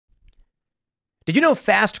Did you know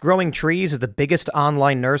Fast Growing Trees is the biggest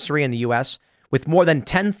online nursery in the U.S. with more than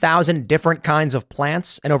 10,000 different kinds of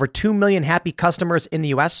plants and over 2 million happy customers in the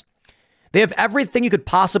U.S.? They have everything you could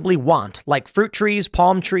possibly want, like fruit trees,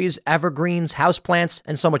 palm trees, evergreens, houseplants,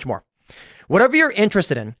 and so much more. Whatever you're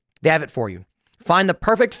interested in, they have it for you. Find the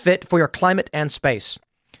perfect fit for your climate and space.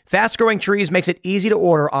 Fast Growing Trees makes it easy to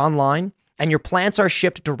order online, and your plants are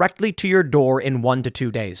shipped directly to your door in 1 to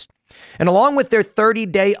 2 days. And along with their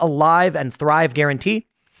 30-day Alive and Thrive guarantee,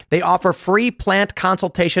 they offer free plant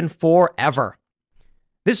consultation forever.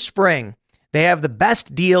 This spring, they have the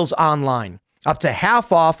best deals online, up to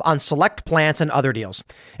half off on select plants and other deals.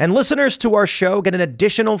 And listeners to our show get an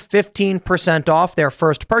additional 15% off their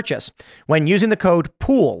first purchase when using the code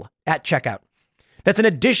POOL at checkout. That's an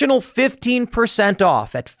additional 15%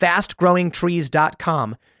 off at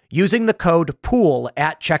fastgrowingtrees.com using the code POOL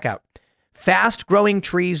at checkout.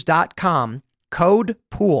 fastgrowingtrees.com, code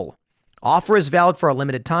POOL. Offer is valid for a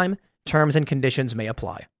limited time. Terms and conditions may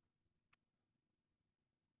apply.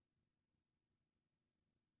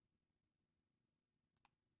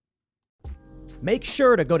 Make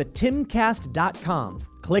sure to go to timcast.com,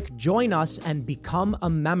 click join us, and become a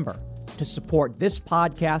member to support this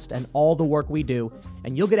podcast and all the work we do.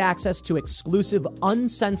 And you'll get access to exclusive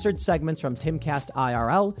uncensored segments from Timcast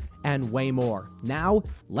IRL and way more. Now,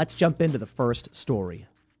 let's jump into the first story.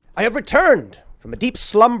 I have returned from a deep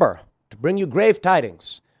slumber to bring you grave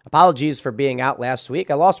tidings. Apologies for being out last week.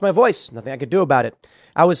 I lost my voice. Nothing I could do about it.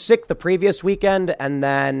 I was sick the previous weekend, and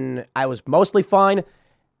then I was mostly fine,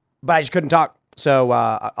 but I just couldn't talk. So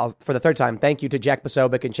for the third time, thank you to Jack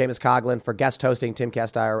Posobiec and Seamus Coughlin for guest hosting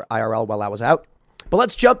Timcast IRL while I was out. But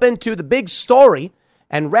let's jump into the big story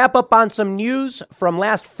and wrap up on some news from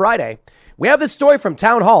last Friday. We have this story from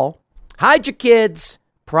Town Hall. Hide your kids.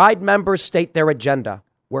 Pride members state their agenda.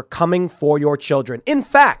 We're coming for your children. In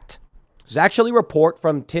fact, this is actually a report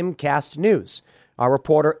from Timcast News. Our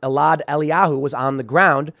reporter Elad Eliyahu was on the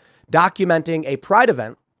ground documenting a Pride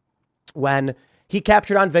event when he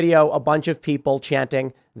captured on video a bunch of people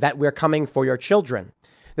chanting that we're coming for your children.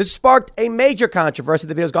 This sparked a major controversy.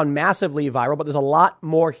 The video's gone massively viral, but there's a lot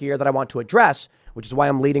more here that I want to address, which is why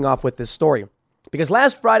I'm leading off with this story. Because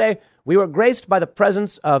last Friday, we were graced by the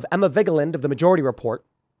presence of Emma Vigeland of The Majority Report,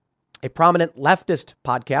 a prominent leftist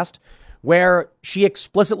podcast, where she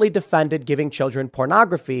explicitly defended giving children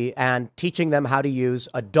pornography and teaching them how to use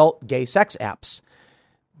adult gay sex apps.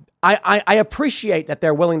 I appreciate that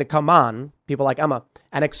they're willing to come on, people like Emma,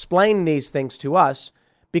 and explain these things to us,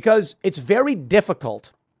 because it's very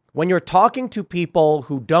difficult when you're talking to people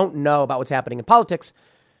who don't know about what's happening in politics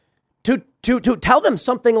to tell them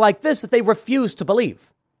something like this that they refuse to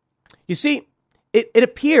believe. You see, it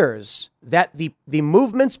appears that the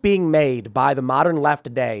movements being made by the modern left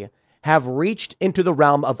today have reached into the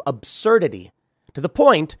realm of absurdity to the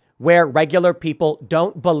point where regular people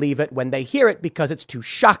don't believe it when they hear it because it's too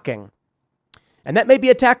shocking. And that may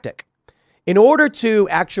be a tactic. In order to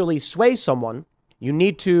actually sway someone, you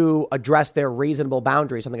need to address their reasonable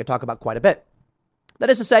boundaries, something I talk about quite a bit.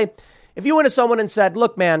 That is to say, if you went to someone and said,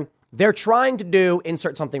 look, man, they're trying to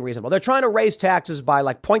insert something reasonable. They're trying to raise taxes by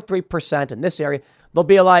like 0.3% in this area. They'll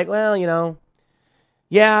be like, well,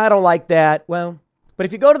 yeah, I don't like that. Well, but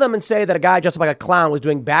if you go to them and say that a guy dressed up like a clown was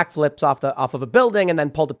doing backflips off of a building and then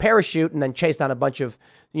pulled a parachute and then chased down a bunch of,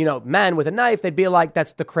 men with a knife, they'd be like,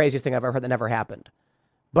 that's the craziest thing I've ever heard that never happened.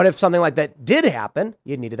 But if something like that did happen,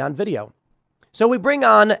 you'd need it on video. So we bring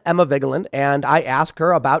on Emma Vigeland and I ask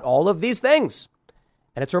her about all of these things.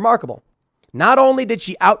 And it's remarkable. Not only did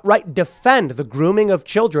she outright defend the grooming of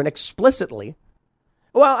children explicitly.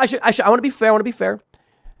 Well, I want to be fair.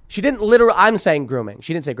 She didn't literally, I'm saying grooming.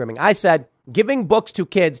 She didn't say grooming. I said giving books to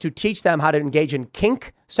kids to teach them how to engage in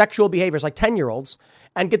kink sexual behaviors like 10-year-olds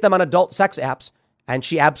and get them on adult sex apps. And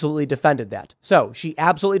she absolutely defended that. So she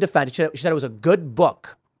absolutely defended. She said it was a good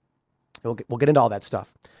book. We'll get into all that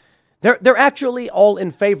stuff. They're actually all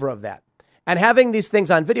in favor of that. And having these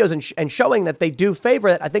things on videos and showing that they do favor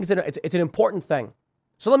it, I think it's an important thing.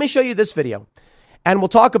 So let me show you this video. And we'll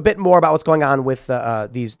talk a bit more about what's going on with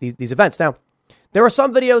these events. Now, there are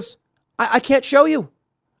some videos I can't show you.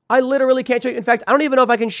 I literally can't show you. In fact, I don't even know if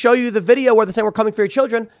I can show you the video where they're saying we're coming for your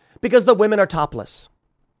children because the women are topless.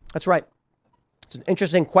 That's right. It's an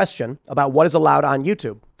interesting question about what is allowed on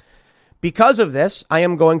YouTube. Because of this, I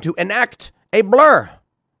am going to enact a blur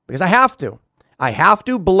because I have to. I have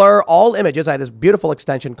to blur all images. I have this beautiful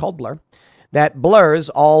extension called Blur that blurs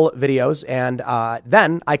all videos, and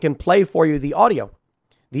then I can play for you the audio.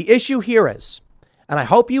 The issue here is, and I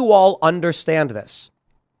hope you all understand this,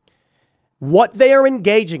 what they are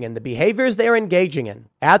engaging in, the behaviors they are engaging in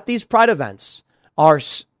at these Pride events are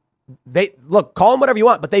They look, call them whatever you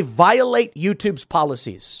want, but they violate YouTube's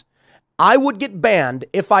policies. I would get banned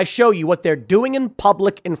if I show you what they're doing in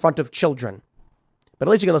public in front of children. But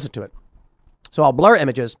at least you can listen to it. So I'll blur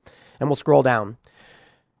images and we'll scroll down.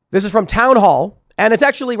 This is from Town Hall, and it's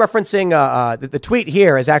actually referencing the tweet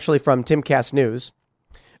here is actually from Timcast News.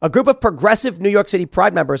 A group of progressive New York City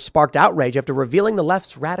Pride members sparked outrage after revealing the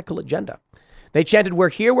left's radical agenda. They chanted, "We're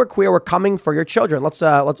here, we're queer, we're coming for your children." Let's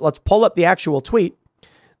pull up the actual tweet.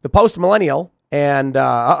 The post-millennial, and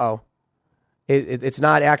it's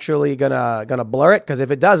not actually gonna blur it, because if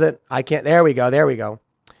it doesn't, I can't. There we go.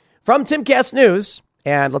 From Timcast News,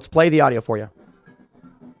 and let's play the audio for you.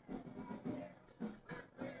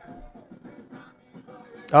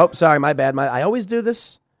 Oh, sorry, my bad. I always do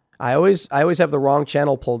this. I always have the wrong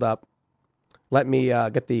channel pulled up. Let me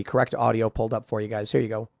get the correct audio pulled up for you guys. Here you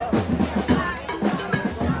go.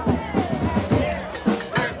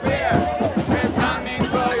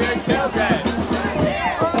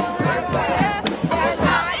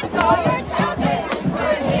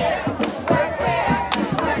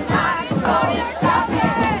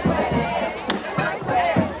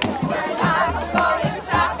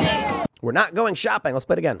 We're not going shopping. Let's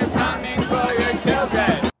play it again.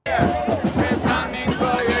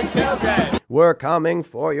 We're coming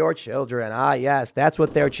for your children. Ah, yes, that's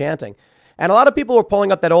what they're chanting. And a lot of people were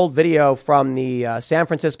pulling up that old video from the San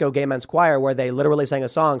Francisco Gay Men's Choir where they literally sang a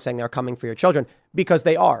song saying they're coming for your children, because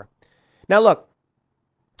they are. Now, look,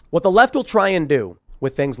 what the left will try and do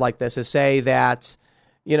with things like this is say that,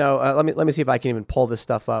 let me see if I can even pull this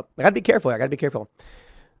stuff up. I got to be careful.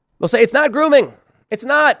 They'll say it's not grooming. It's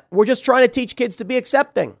not. We're just trying to teach kids to be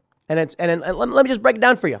accepting. And let me just break it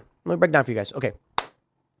down for you. Let me break it down for you guys. Okay.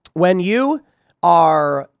 When you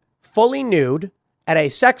are fully nude at a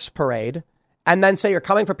sex parade and then say you're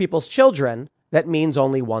coming for people's children, that means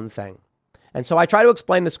only one thing. And so I try to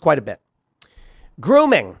explain this quite a bit.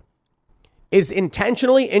 Grooming is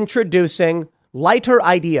intentionally introducing lighter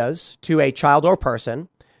ideas to a child or person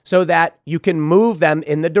so that you can move them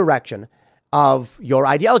in the direction of your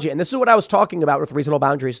ideology. And this is what I was talking about with reasonable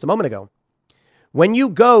boundaries just a moment ago. When you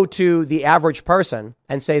go to the average person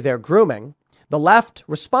and say they're grooming, the left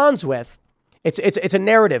responds with, it's a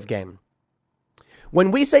narrative game.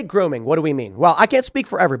 When we say grooming, what do we mean? Well, I can't speak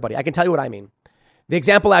for everybody. I can tell you what I mean. The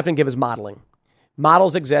example I often give is modeling.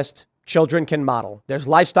 Models exist. Children can model. There's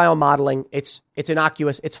lifestyle modeling. It's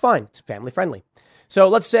innocuous. It's fine. It's family friendly. So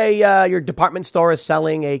let's say your department store is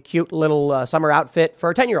selling a cute little summer outfit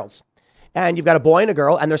for 10-year-olds. And you've got a boy and a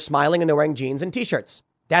girl, and they're smiling and they're wearing jeans and T-shirts.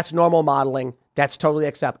 That's normal modeling. That's totally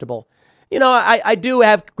acceptable. I do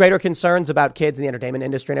have greater concerns about kids in the entertainment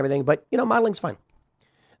industry and everything, but, modeling's fine.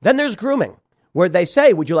 Then there's grooming, where they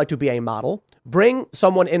say, would you like to be a model? Bring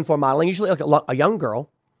someone in for modeling, usually like a young girl,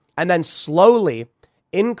 and then slowly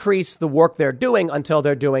increase the work they're doing until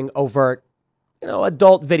they're doing overt,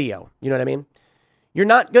 adult video. You know what I mean? You're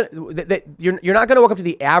not going to walk up to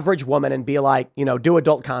the average woman and be like, do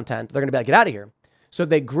adult content. They're going to be like, get out of here. So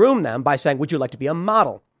they groom them by saying, would you like to be a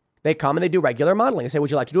model? They come and they do regular modeling. They say,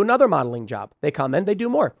 would you like to do another modeling job? They come in, they do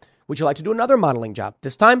more. Would you like to do another modeling job?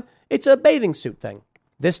 This time it's a bathing suit thing.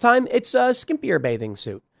 This time it's a skimpier bathing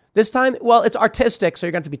suit. This time, well, it's artistic, so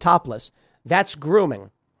you're going to have to be topless. That's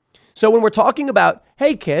grooming. So when we're talking about,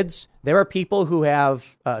 hey, kids, there are people who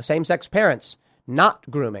have same-sex parents, not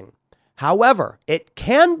grooming. However, it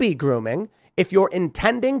can be grooming if you're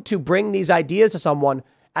intending to bring these ideas to someone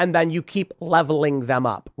and then you keep leveling them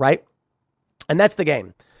up, right? And that's the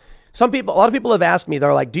game. A lot of people have asked me,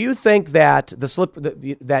 they're like, do you think that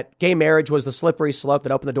that gay marriage was the slippery slope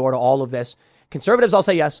that opened the door to all of this? Conservatives all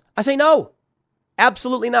say yes. I say no,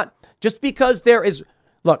 absolutely not. Just because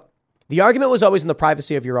look, the argument was always in the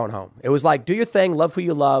privacy of your own home. It was like, do your thing, love who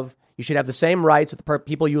you love. You should have the same rights with the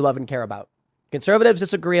people you love and care about. Conservatives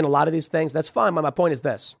disagree on a lot of these things. That's fine. But my point is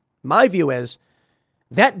this. My view is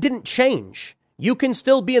that didn't change. You can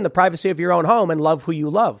still be in the privacy of your own home and love who you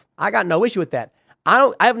love. I got no issue with that.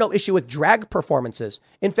 I have no issue with drag performances.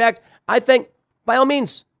 In fact, I think by all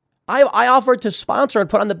means, I offered to sponsor and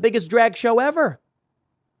put on the biggest drag show ever.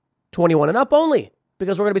 21 and up only,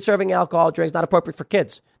 because we're going to be serving alcohol, drinks, not appropriate for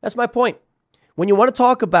kids. That's my point. When you want to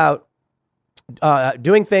talk about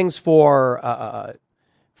doing things for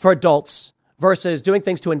adults versus doing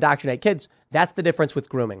things to indoctrinate kids, that's the difference with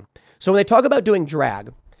grooming. So when they talk about doing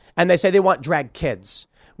drag and they say they want drag kids,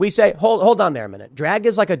 we say, hold on there a minute. Drag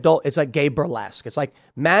is like adult. It's like gay burlesque. It's like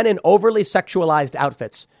men in overly sexualized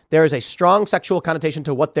outfits. There is a strong sexual connotation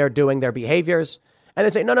to what they're doing, their behaviors. And they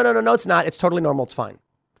say, no, it's not. It's totally normal. It's fine.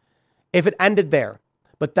 If it ended there.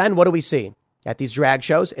 But then what do we see? At these drag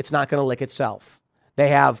shows, it's not going to lick itself. They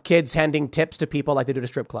have kids handing tips to people like they do at a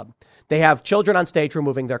strip club. They have children on stage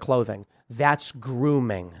removing their clothing. That's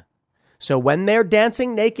grooming. So when they're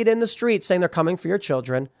dancing naked in the street saying they're coming for your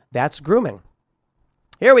children, that's grooming.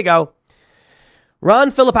 Here we go.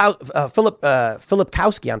 Ron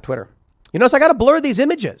Filipkowski on Twitter. You notice I got to blur these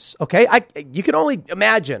images, okay? You can only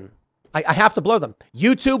imagine. I have to blur them.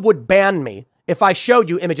 YouTube would ban me if I showed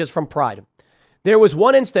you images from Pride. There was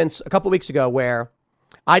one instance a couple weeks ago where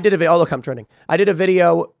I did a video. Oh, look, I'm trending. I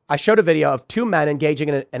showed a video of two men engaging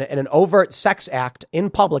in an overt sex act in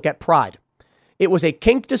public at Pride. It was a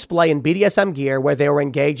kink display in BDSM gear where they were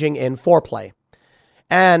engaging in foreplay.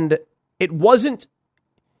 And it wasn't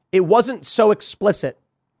so explicit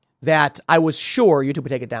that I was sure YouTube would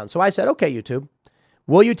take it down. So I said, okay, YouTube,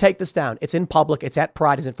 will you take this down? It's in public. It's at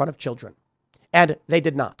Pride. It's in front of children. And they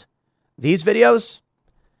did not. These videos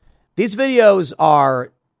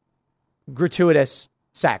are gratuitous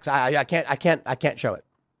sex. I can't show it.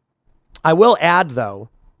 I will add, though,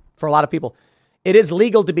 for a lot of people, it is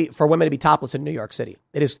legal for women to be topless in New York City.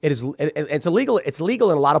 It's illegal. It's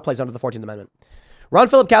legal in a lot of places under the 14th Amendment. Ron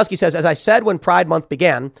Filipkowski says, as I said when Pride Month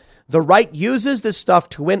began, the right uses this stuff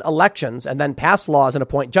to win elections and then pass laws and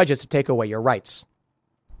appoint judges to take away your rights.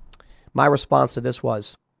 My response to this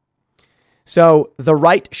was, so the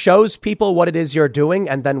right shows people what it is you're doing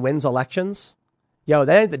and then wins elections? Yo,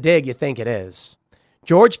 that ain't the dig you think it is.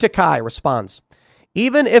 George Takai responds,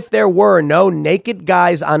 even if there were no naked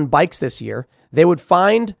guys on bikes this year, they would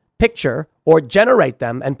find picture or generate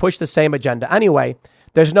them and push the same agenda anyway.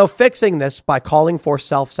 There's no fixing this by calling for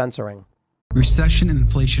self-censoring. Recession and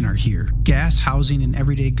inflation are here. Gas, housing, and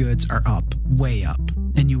everyday goods are up, way up.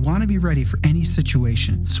 And you want to be ready for any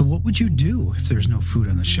situation. So what would you do if there's no food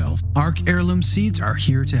on the shelf? ARC Heirloom Seeds are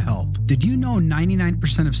here to help. Did you know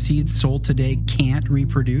 99% of seeds sold today can't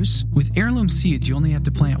reproduce? With Heirloom Seeds, you only have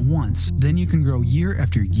to plant once. Then you can grow year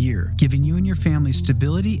after year, giving you and your family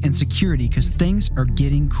stability and security because things are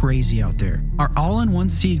getting crazy out there. Our all-in-one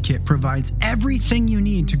seed kit provides everything you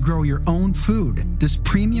need to grow your own food. This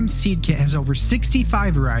premium seed kit has over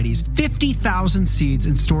 65 varieties, 50,000 seeds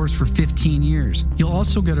in stores for 15 years. You'll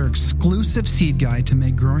also get our exclusive seed guide to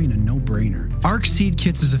make growing a no-brainer. ARC Seed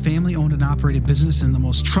Kits is a family-owned and operated business and the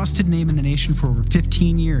most trusted name in the nation for over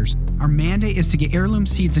 15 years. Our mandate is to get heirloom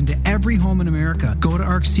seeds into every home in America. Go to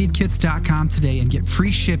arcseedkits.com today and get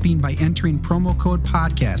free shipping by entering promo code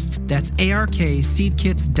podcast. That's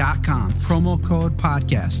ARKseedkits.com, promo code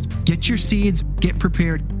podcast. Get your seeds, get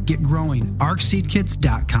prepared, get growing.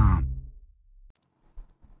 arcseedkits.com.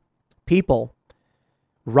 People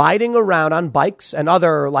riding around on bikes and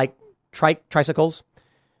other like tricycles,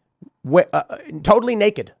 totally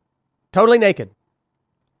naked.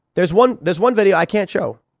 There's one video I can't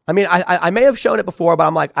show. I mean, I may have shown it before, but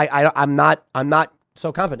I'm like, I'm not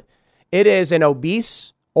so confident. It is an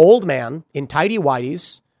obese old man in tighty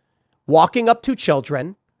whities walking up to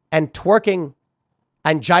children and twerking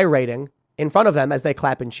and gyrating in front of them as they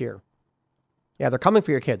clap and cheer. Yeah, they're coming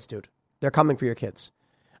for your kids, dude. They're coming for your kids.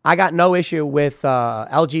 I got no issue with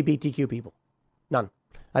LGBTQ people. None.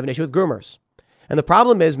 I have an issue with groomers. And the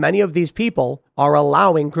problem is many of these people are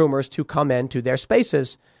allowing groomers to come into their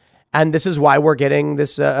spaces. And this is why we're getting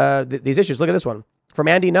these issues. Look at this one. From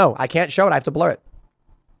Andy, no, I can't show it. I have to blur it.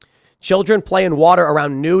 Children play in water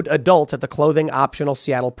around nude adults at the clothing optional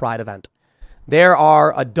Seattle Pride event. There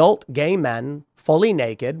are adult gay men fully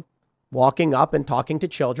naked walking up and talking to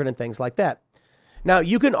children and things like that. Now,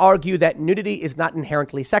 you can argue that nudity is not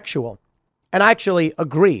inherently sexual. And I actually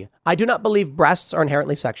agree. I do not believe breasts are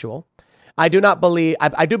inherently sexual. I do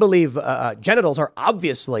believe genitals are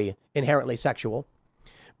obviously inherently sexual.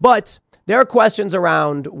 But there are questions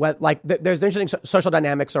around there's interesting social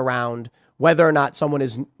dynamics around whether or not someone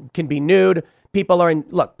can be nude. People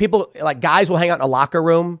like guys will hang out in a locker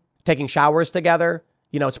room taking showers together,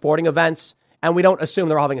 at sporting events. And we don't assume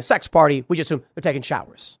they're all having a sex party. We just assume they're taking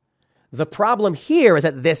showers. The problem here is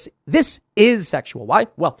that this is sexual. Why?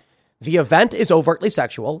 Well, the event is overtly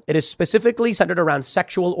sexual. It is specifically centered around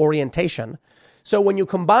sexual orientation. So when you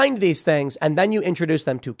combine these things and then you introduce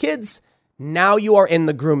them to kids, now you are in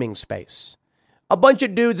the grooming space. A bunch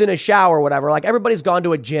of dudes in a shower or whatever, like everybody's gone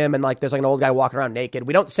to a gym and there's an old guy walking around naked.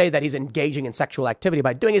 We don't say that he's engaging in sexual activity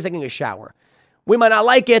by taking a shower. We might not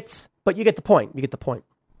like it, but you get the point.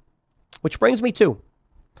 Which brings me to,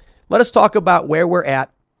 let us talk about where we're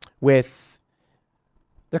at with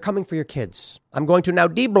they're coming for your kids. I'm going to now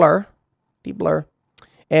de-blur,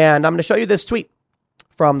 and I'm going to show you this tweet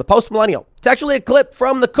from the Post Millennial. It's actually a clip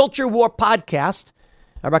from the Culture War podcast.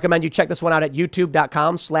 I recommend you check this one out at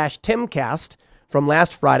youtube.com/Timcast from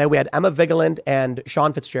last Friday. We had Emma Vigeland and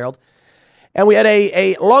Sean Fitzgerald. And we had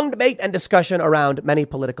a long debate and discussion around many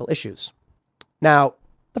political issues. Now,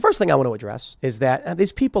 the first thing I want to address is that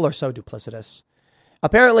these people are so duplicitous.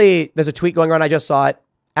 Apparently, there's a tweet going around. I just saw it.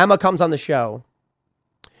 Emma comes on the show.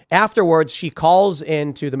 Afterwards, she calls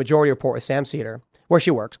into the Majority Report with Sam Cedar, where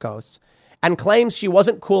she works, co-hosts, and claims she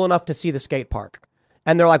wasn't cool enough to see the skate park.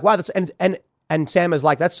 And they're like, wow, that's, and Sam is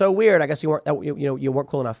like, that's so weird. I guess you weren't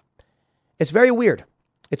cool enough. It's very weird.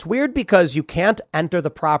 It's weird because you can't enter the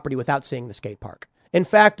property without seeing the skate park. In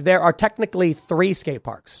fact, there are technically 3 skate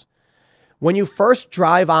parks. When you first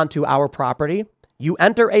drive onto our property, you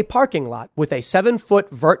enter a parking lot with a 7-foot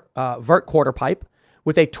vert quarter pipe,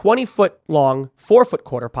 with a 20-foot long 4-foot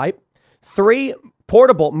quarter pipe, 3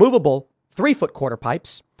 portable, movable 3-foot quarter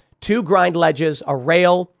pipes, 2 grind ledges, a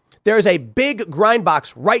rail. There's a big grind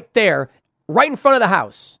box right there, right in front of the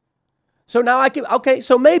house. So now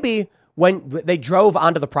so maybe when they drove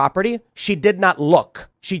onto the property, she did not look.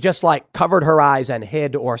 She just like covered her eyes and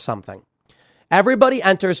hid or something. Everybody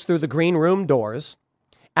enters through the green room doors,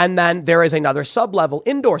 and then there is another sub-level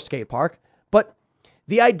indoor skate park. But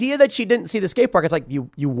the idea that she didn't see the skate park, it's like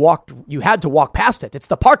you had to walk past it. It's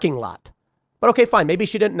the parking lot. But okay, fine. Maybe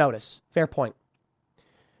she didn't notice. Fair point.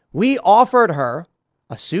 We offered her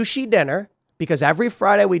a sushi dinner because every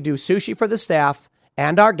Friday we do sushi for the staff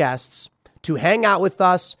and our guests to hang out with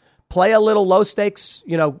us, play a little low stakes,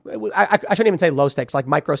 I shouldn't even say low stakes, like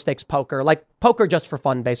micro stakes poker, like poker just for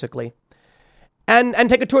fun, basically. And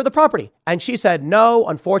take a tour of the property. And she said, no,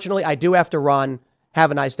 unfortunately, I do have to run.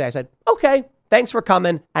 Have a nice day. I said, okay, thanks for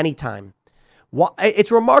coming anytime.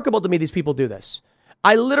 It's remarkable to me these people do this.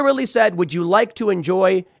 I literally said, would you like to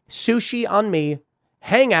enjoy sushi on me?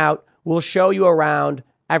 Hang out. We'll show you around.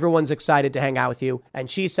 Everyone's excited to hang out with you. And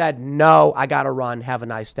she said, no, I got to run. Have a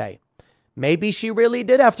nice day. Maybe she really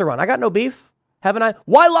did have to run. I got no beef. Haven't I?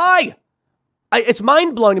 Why lie? It's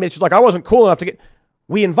mind blowing to me. She's like, I wasn't cool enough to get.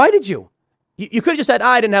 We invited you. You could have just said,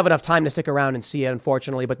 I didn't have enough time to stick around and see it,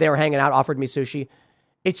 unfortunately, but they were hanging out, offered me sushi.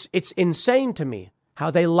 It's insane to me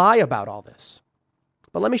how they lie about all this.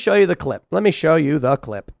 But let me show you the clip. Are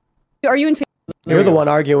you in favor? You're the one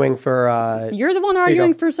arguing for. You're the one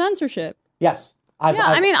arguing for censorship. Yes. I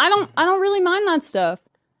don't really mind that stuff.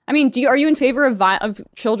 I mean, are you in favor of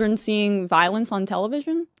children seeing violence on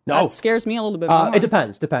television? No. That scares me a little bit more. It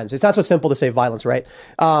depends. It's not so simple to say violence, right?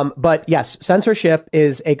 But yes, censorship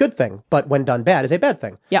is a good thing, but when done bad is a bad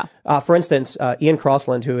thing. Yeah. For instance, Ian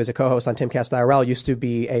Crossland, who is a co-host on Timcast IRL, used to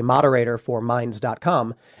be a moderator for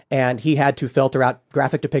Minds.com, and he had to filter out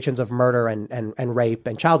graphic depictions of murder and rape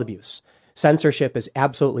and child abuse. Censorship is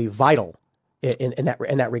absolutely vital in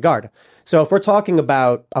that regard. So if we're talking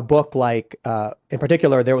about a book like, in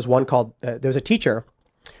particular, there was one called, there's a teacher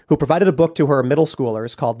who provided a book to her middle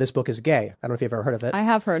schoolers called This Book is Gay. I don't know if you've ever heard of it. I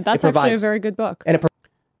have heard. That's actually a very good book.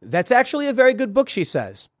 That's actually a very good book, she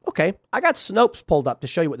says. Okay, I got Snopes pulled up to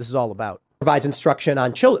show you what this is all about. Provides instruction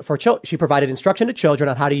on she provided instruction to children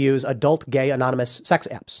on how to use adult gay anonymous sex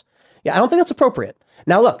apps. Yeah, I don't think that's appropriate.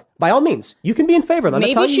 Now, look, by all means, you can be in favor of them.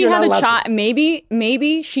 Maybe she had a child.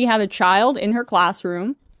 Maybe she had a child in her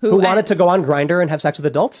classroom who wanted to go on Grindr and have sex with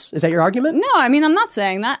adults. Is that your argument? No, I mean, I'm not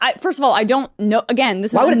saying that. First of all, I don't know. Again,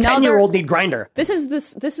 this is another. Why would a 10-year-old need Grindr? This is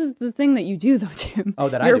the thing that you do, though, Tim. Oh,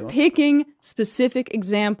 that I do. You're picking specific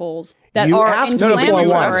examples that are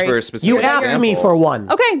inflammatory. You asked me for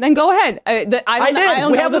one. Okay, then go ahead. I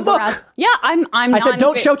did. We have the book. Yeah, I'm. I said,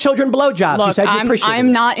 don't show children blowjobs. Look, you said you appreciate it.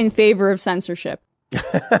 I'm not in favor of censorship.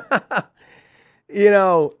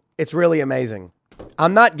 It's really amazing.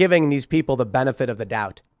 I'm not giving these people the benefit of the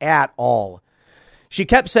doubt at all. She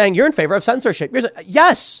kept saying, you're in favor of censorship.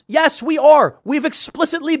 Yes, we are. We've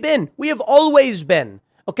explicitly been. We have always been.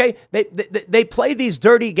 Okay? They play these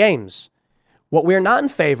dirty games. What we're not in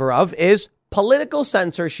favor of is political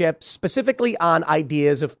censorship, specifically on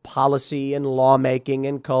ideas of policy and lawmaking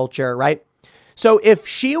and culture, right? So if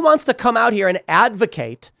she wants to come out here and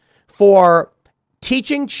advocate for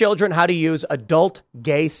teaching children how to use adult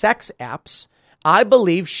gay sex apps, I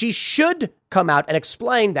believe she should come out and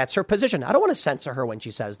explain that's her position. I don't want to censor her when she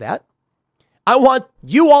says that. I want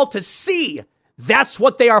you all to see that's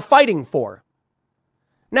what they are fighting for.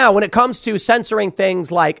 Now, when it comes to censoring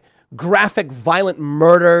things like graphic violent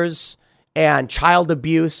murders and child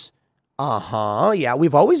abuse, yeah,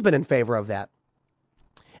 we've always been in favor of that.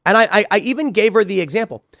 And I even gave her the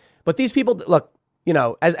example. But these people, look,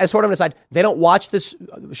 as sort of an aside, they don't watch this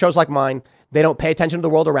shows like mine. They don't pay attention to the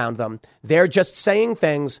world around them. They're just saying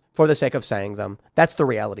things for the sake of saying them. That's the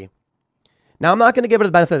reality. Now, I'm not going to give her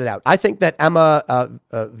the benefit of the doubt. I think that Emma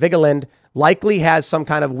Vigeland likely has some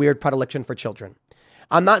kind of weird predilection for children.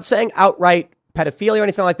 I'm not saying outright pedophilia or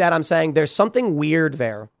anything like that. I'm saying there's something weird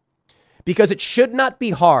there. because it should not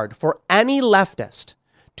be hard for any leftist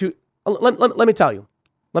to, let me tell you.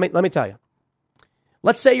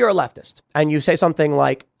 Let's say you're a leftist and you say something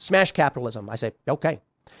like smash capitalism. I say, okay.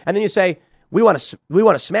 And then you say, we want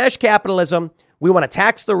to smash capitalism. We want to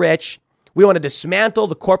tax the rich. We want to dismantle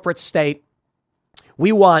the corporate state.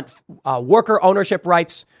 We want worker ownership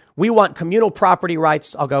rights. We want communal property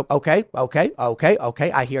rights. I'll go, okay.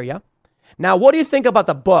 I hear you. Now, what do you think about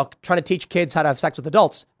the book trying to teach kids how to have sex with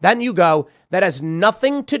adults? Then you go, that has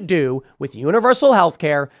nothing to do with universal health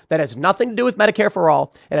care. That has nothing to do with Medicare for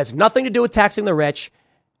all. It has nothing to do with taxing the rich.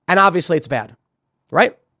 And obviously it's bad,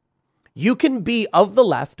 right? You can be of the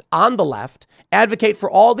left, on the left, advocate for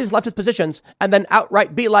all these leftist positions, and then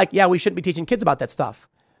outright be like, yeah, we shouldn't be teaching kids about that stuff.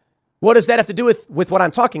 What does that have to do with what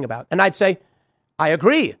I'm talking about? And I'd say, I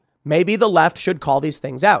agree. Maybe the left should call these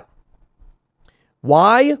things out.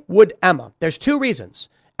 Why would Emma? There's two reasons.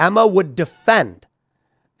 Emma would defend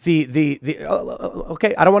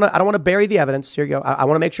okay, I don't want to bury the evidence. Here you go. I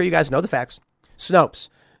want to make sure you guys know the facts. Snopes.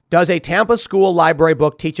 Does a Tampa school library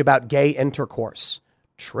book teach about gay intercourse?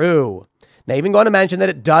 True. They even going to mention that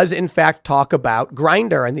it does, in fact, talk about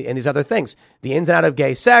Grindr and these other things. The ins and out of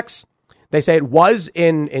gay sex. They say it was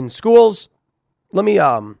in schools. Let me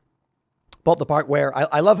pull up the part where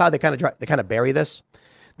I love how they kind of bury this.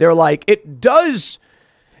 They're like, it does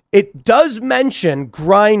mention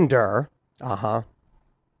Grindr.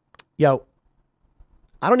 Yo,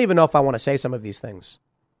 I don't even know if I want to say some of these things.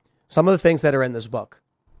 Some of the things that are in this book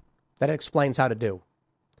that it explains how to do.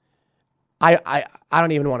 I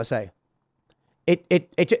don't even want to say.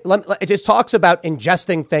 It just talks about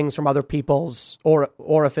ingesting things from other people's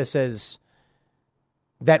orifices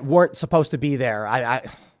that weren't supposed to be there.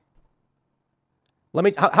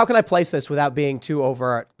 How can I place this without being too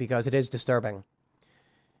overt? Because it is disturbing.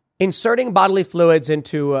 Inserting bodily fluids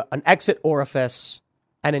into an exit orifice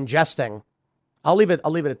and ingesting. I'll leave it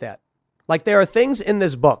at that. Like, there are things in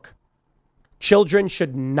this book children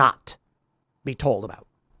should not be told about.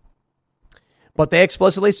 But they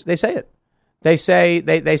explicitly say it. They say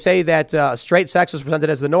that straight sex is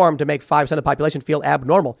presented as the norm to make 5% of the population feel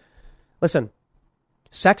abnormal. Listen,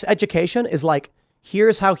 sex education is like,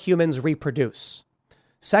 here's how humans reproduce.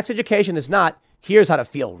 Sex education is not, here's how to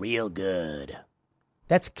feel real good.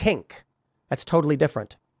 That's kink. That's totally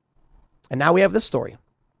different. And now we have this story.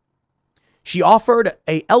 She offered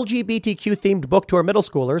a LGBTQ themed book to her middle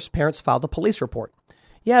schoolers. Parents filed a police report.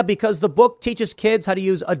 Yeah, because the book teaches kids how to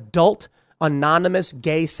use adult anonymous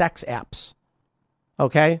gay sex apps.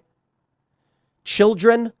 Okay?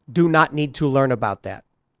 Children do not need to learn about that.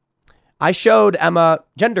 I showed Emma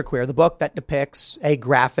Genderqueer, the book that depicts a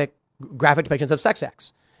graphic depictions of sex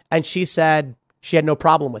acts. And she said she had no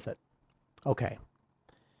problem with it. Okay.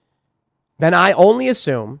 Then I only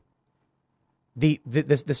assume the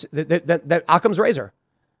Occam's razor.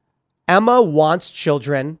 Emma wants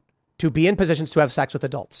children to be in positions to have sex with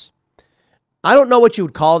adults. I don't know what you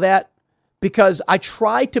would call that, because I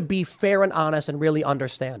try to be fair and honest and really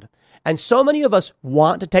understand. And so many of us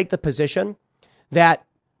want to take the position that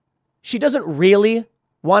she doesn't really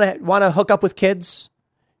want to hook up with kids.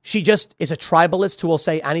 She just is a tribalist who will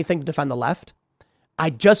say anything to defend the left. I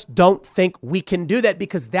just don't think we can do that,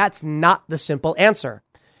 because that's not the simple answer.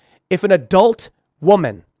 If an adult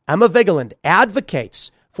woman, Emma Vigeland,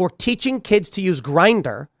 advocates for teaching kids to use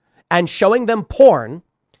Grindr and showing them porn,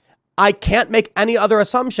 I can't make any other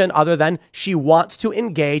assumption other than she wants to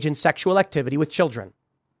engage in sexual activity with children.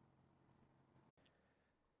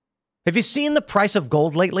 Have you seen the price of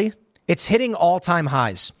gold lately? It's hitting all-time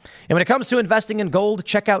highs. And when it comes to investing in gold,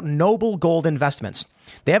 check out Noble Gold Investments.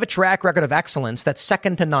 They have a track record of excellence that's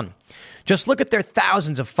second to none. Just look at their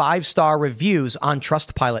thousands of 5-star reviews on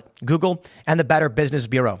Trustpilot, Google, and the Better Business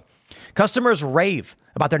Bureau. Customers rave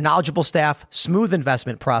about their knowledgeable staff, smooth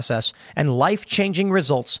investment process, and life-changing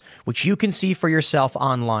results, which you can see for yourself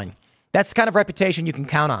online. That's the kind of reputation you can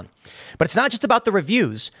count on. But it's not just about the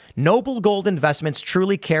reviews. Noble Gold Investments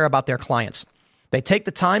truly care about their clients. They take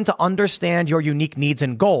the time to understand your unique needs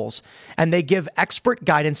and goals, and they give expert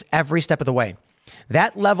guidance every step of the way.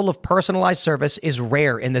 That level of personalized service is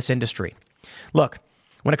rare in this industry. Look,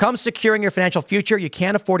 when it comes to securing your financial future, you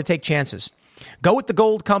can't afford to take chances. Go with the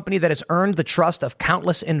gold company that has earned the trust of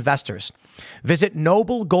countless investors. Visit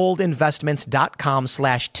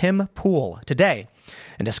noblegoldinvestments.com/Tim Pool today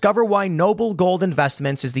and discover why Noble Gold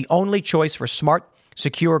Investments is the only choice for smart,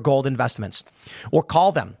 secure gold investments. Or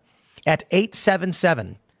call them at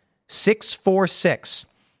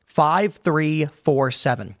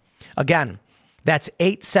 877-646-5347. Again, that's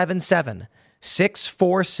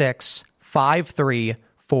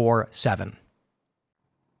 877-646-5347.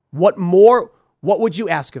 What would you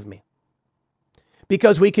ask of me?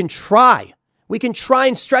 because we can try. We can try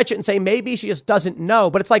and stretch it and say maybe she just doesn't know.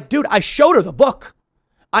 But it's like, dude, I showed her the book.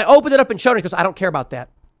 I opened it up and showed her. She goes, I don't care about that.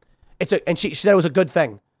 And she said it was a good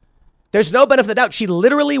thing. There's no benefit of the doubt. She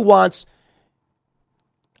literally wants.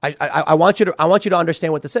 I want you to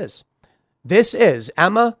understand what this is. This is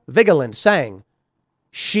Emma Vigeland saying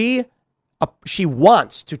she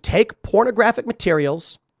wants to take pornographic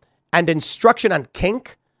materials and instruction on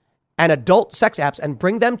kink and adult sex apps and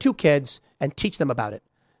bring them to kids and teach them about it.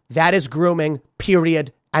 That is grooming,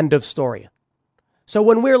 period, end of story. So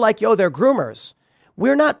when we're like, yo, they're groomers,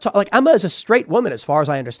 we're not like Emma is a straight woman as far as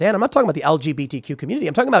I understand. I'm not talking about the LGBTQ community.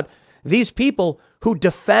 I'm talking about these people who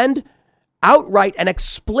defend outright and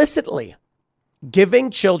explicitly giving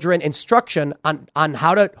children instruction on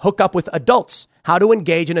how to hook up with adults, how to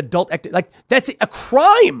engage in adult activity. Like, that's a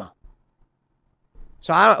crime.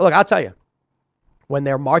 So I'll tell you, when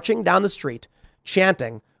they're marching down the street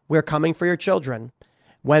chanting, we're coming for your children,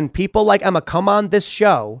 when people like Emma come on this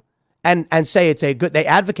show and say they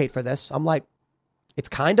advocate for this, I'm like, it's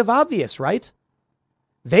kind of obvious, right?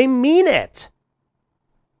 They mean it.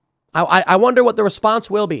 I wonder what the response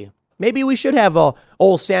will be. Maybe we should have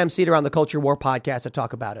old Sam Cedar on the Culture War podcast to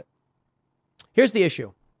talk about it. Here's the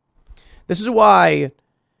issue. This is why,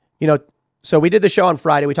 so we did the show on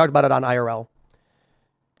Friday. We talked about it on IRL.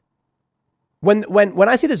 When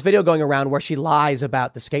I see this video going around where she lies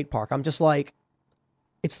about the skate park, I'm just like,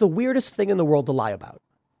 it's the weirdest thing in the world to lie about.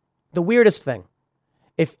 The weirdest thing.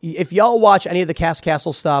 If y'all watch any of the Cass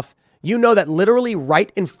Castle stuff, you know that literally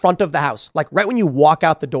right in front of the house, like right when you walk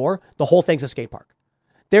out the door, the whole thing's a skate park.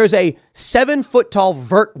 There's a 7-foot tall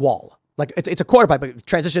vert wall. Like it's a quarter pipe, but it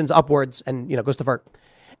transitions upwards and, goes to vert.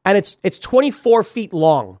 And it's 24 feet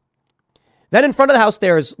long. Then in front of the house,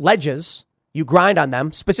 there's ledges. You grind on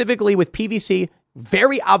them, specifically with PVC,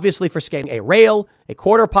 very obviously for skating. A rail, a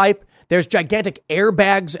quarter pipe. There's gigantic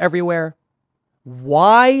airbags everywhere.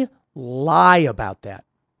 Why lie about that?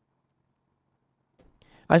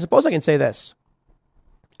 I suppose I can say this.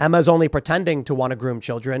 Emma's only pretending to want to groom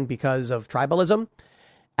children because of tribalism.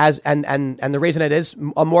 And the reason it is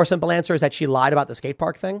a more simple answer is that she lied about the skate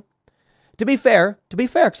park thing. To be fair,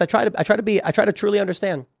 because I try to truly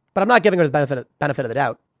understand, but I'm not giving her the benefit of the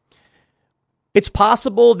doubt. It's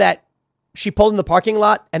possible that she pulled in the parking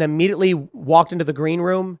lot and immediately walked into the green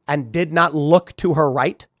room and did not look to her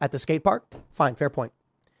right at the skate park. Fine, fair point.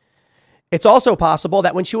 It's also possible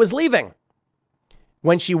that when she was leaving,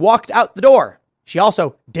 when she walked out the door, she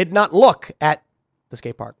also did not look at the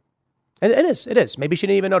skate park. And it is. Maybe she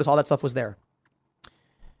didn't even notice all that stuff was there.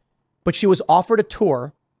 But she was offered a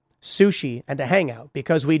tour, sushi, and a hangout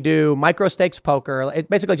because we do micro stakes poker. It's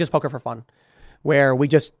basically just poker for fun, where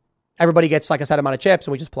everybody gets like a set amount of chips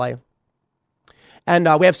and we just play. And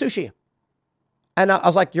we have sushi. And I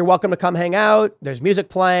was like, you're welcome to come hang out. There's music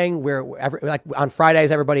playing. Like on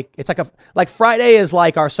Fridays, everybody, it's like Friday is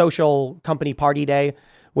like our social company party day,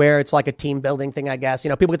 where it's like a team building thing, I guess.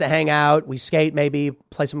 People get to hang out. We skate, maybe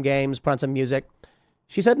play some games, put on some music.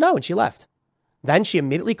 She said no, and she left. Then she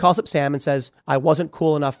immediately calls up Sam and says, I wasn't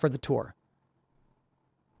cool enough for the tour.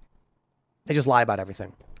 They just lie about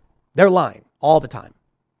everything. They're lying all the time.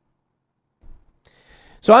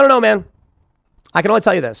 So I don't know, man. I can only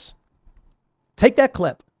tell you this. Take that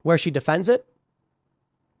clip where she defends it.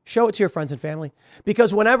 Show it to your friends and family.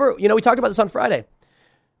 Because whenever, we talked about this on Friday.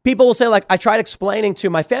 People will say, like, I tried explaining to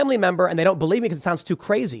my family member and they don't believe me because it sounds too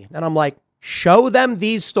crazy. And I'm like, show them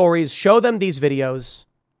these stories, show them these videos,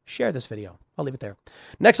 share this video. I'll leave it there.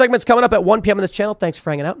 Next segment's coming up at 1 p.m. on this channel. Thanks for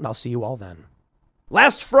hanging out, and I'll see you all then.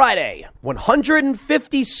 Last Friday,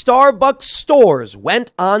 150 Starbucks stores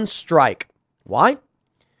went on strike. Why?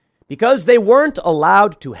 Because they weren't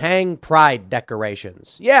allowed to hang pride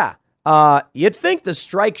decorations. Yeah, you'd think the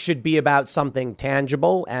strike should be about something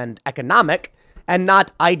tangible and economic, and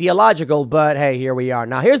not ideological, but hey, here we are.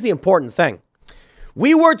 Now, here's the important thing.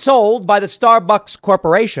 We were told by the Starbucks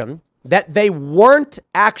Corporation that they weren't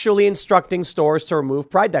actually instructing stores to remove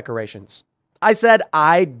pride decorations. I said,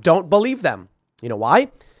 I don't believe them. You know why?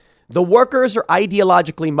 The workers are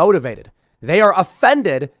ideologically motivated. They are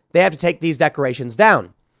offended they have to take these decorations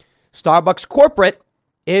down. Starbucks corporate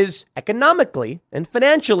is economically and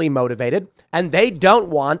financially motivated, and they don't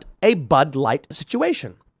want a Bud Light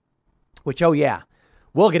situation. Which, oh yeah,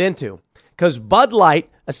 we'll get into. Because Bud Light,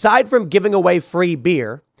 aside from giving away free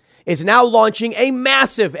beer, is now launching a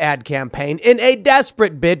massive ad campaign in a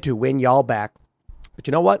desperate bid to win y'all back. But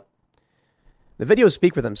you know what? The videos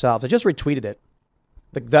speak for themselves. I just retweeted it.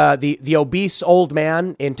 The obese old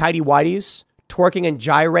man in tighty whities twerking and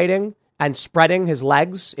gyrating and spreading his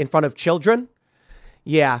legs in front of children.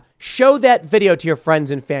 Yeah, show that video to your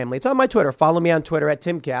friends and family. It's on my Twitter. Follow me on Twitter at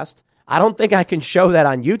Timcast. I don't think I can show that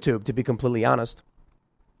on YouTube, to be completely honest.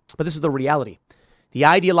 But this is the reality, the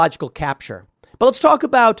ideological capture. But let's talk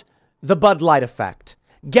about the Bud Light effect.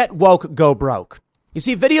 Get woke, go broke. You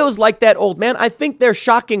see, videos like that, old man, I think they're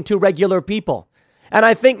shocking to regular people. And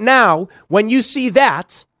I think now, when you see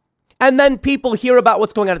that, and then people hear about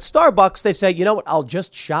what's going on at Starbucks, they say, you know what, I'll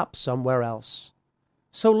just shop somewhere else.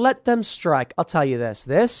 So let them strike. I'll tell you this.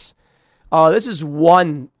 This is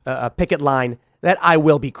one picket line that I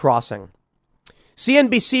will be crossing.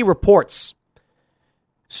 CNBC reports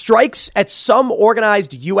strikes at some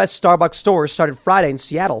organized U.S. Starbucks stores started Friday in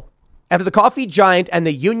Seattle after the coffee giant and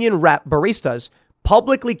the union rep baristas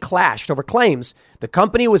publicly clashed over claims the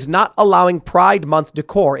company was not allowing Pride Month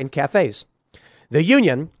decor in cafes. The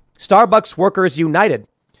union, Starbucks Workers United,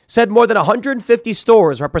 said more than 150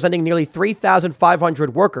 stores representing nearly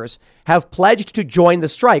 3,500 workers have pledged to join the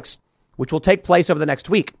strikes, which will take place over the next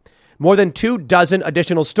week. More than 24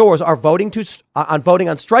 additional stores are voting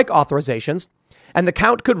on strike authorizations, and the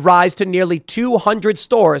count could rise to nearly 200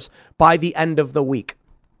 stores by the end of the week.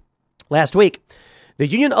 Last week, the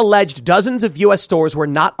union alleged dozens of U.S. stores were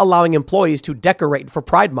not allowing employees to decorate for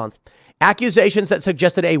Pride Month, accusations that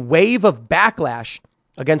suggested a wave of backlash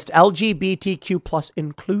against LGBTQ plus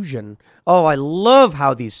inclusion. Oh, I love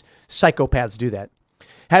how these psychopaths do that.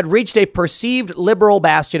 Had reached a perceived liberal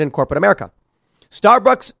bastion in corporate America.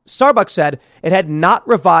 Starbucks said it had not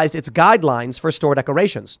revised its guidelines for store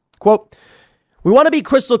decorations. Quote, "We want to be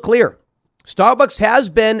crystal clear. Starbucks has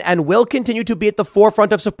been and will continue to be at the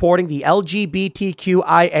forefront of supporting the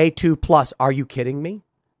LGBTQIA2+. Are you kidding me?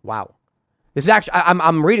 Wow. This is actually,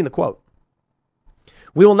 I'm reading the quote.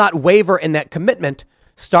 We will not waver in that commitment,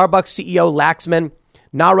 Starbucks CEO Laxman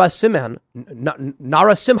Narasimhan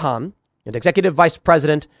and Executive Vice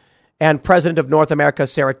President and President of North America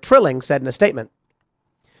Sarah Trilling said in a statement.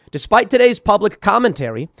 Despite today's public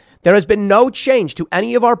commentary, there has been no change to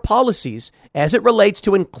any of our policies as it relates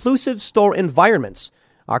to inclusive store environments,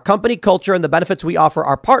 our company culture, and the benefits we offer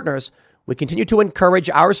our partners. We continue to encourage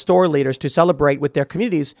our store leaders to celebrate with their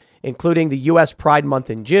communities, including the U.S. Pride Month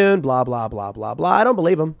in June, blah, blah, blah, blah, blah. I don't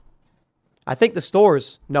believe them. I think the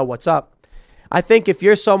stores know what's up. I think if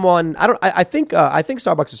you're someone, I think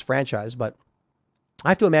Starbucks is franchise, but I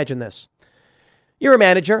have to imagine this. You're a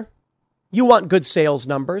manager. You want good sales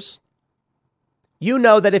numbers. You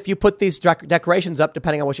know that if you put these decorations up,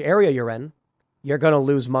 depending on which area you're in, you're going to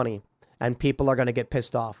lose money and people are going to get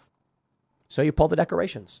pissed off. So you pull the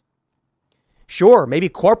decorations. Sure, maybe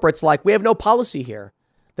corporate's like, we have no policy here.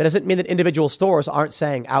 That doesn't mean that individual stores aren't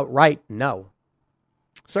saying outright no.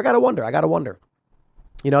 So I got to wonder.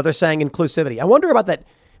 You know, they're saying inclusivity. I wonder about that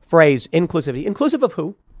phrase, inclusivity. Inclusive of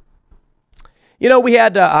who? You know, we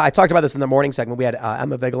had, I talked about this in the morning segment. We had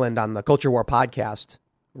Emma Vigeland on the Culture War podcast.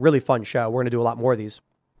 Really fun show. We're going to do a lot more of these.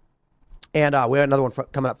 And we had another one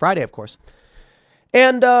coming up Friday, of course.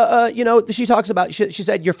 And, you know, she talks about, she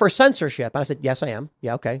said, you're for censorship. And I said, yes, I am.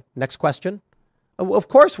 Yeah, okay. Next question. Of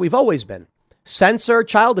course, we've always been. Censor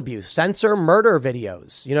child abuse, censor murder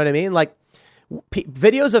videos. You know what I mean? Like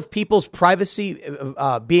videos of people's privacy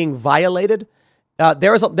being violated.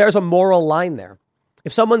 There's a moral line there.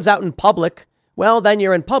 If someone's out in public, well, then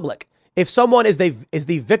you're in public. If someone is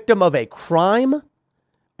the victim of a crime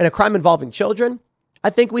and a crime involving children, I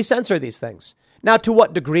think we censor these things. Now, to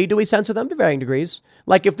what degree do we censor them? To varying degrees.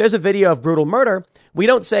 Like if there's a video of brutal murder, we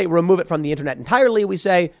don't say remove it from the internet entirely. We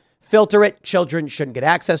say filter it. Children shouldn't get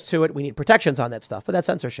access to it. We need protections on that stuff. But that's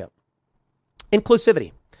censorship.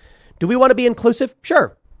 Inclusivity. Do we want to be inclusive?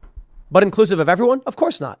 Sure. But inclusive of everyone? Of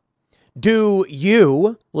course not. Do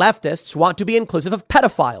you, leftists, want to be inclusive of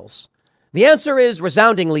pedophiles? The answer is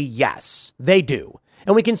resoundingly yes, they do.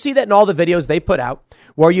 And we can see that in all the videos they put out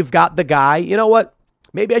where you've got the guy, you know what?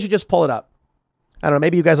 Maybe I should just pull it up. I don't know.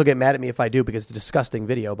 Maybe you guys will get mad at me if I do because it's a disgusting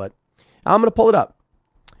video, but I'm going to pull it up.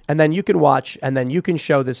 And then you can watch and then you can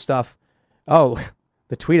show this stuff. Oh,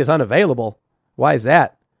 the tweet is unavailable. Why is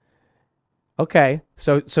that? Okay.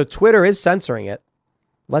 So Twitter is censoring it.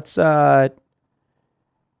 Let's, that's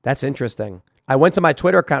interesting. I went to my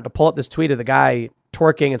Twitter account to pull up this tweet of the guy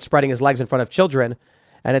twerking and spreading his legs in front of children.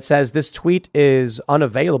 And it says this tweet is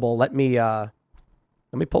unavailable. Let me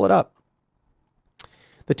pull it up.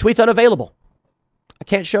 The tweet's unavailable. I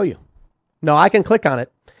can't show you. No, I can click on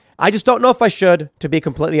it. I just don't know if I should, to be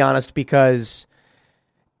completely honest, because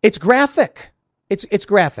it's graphic. It's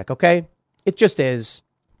graphic. Okay. It just is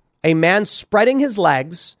a man spreading his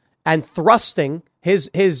legs and thrusting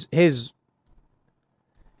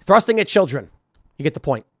thrusting at children. You get the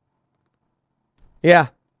point. Yeah,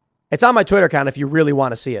 it's on my Twitter account if you really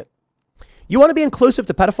want to see it. You want to be inclusive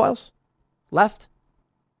to pedophiles? Left?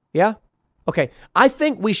 Yeah? Okay. I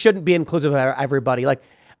think we shouldn't be inclusive of everybody. Like,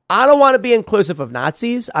 I don't want to be inclusive of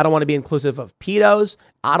Nazis. I don't want to be inclusive of pedos.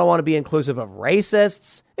 I don't want to be inclusive of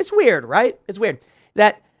racists. It's weird, right? It's weird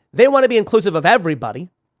that they want to be inclusive of everybody.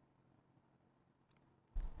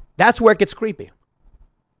 That's where it gets creepy.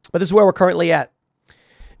 But this is where we're currently at.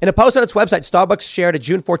 In a post on its website, Starbucks shared a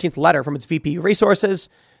June 14th letter from its VP Resources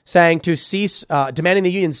saying to cease, demanding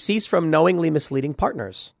the union cease from knowingly misleading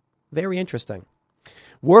partners. Very interesting.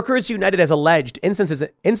 Workers United has alleged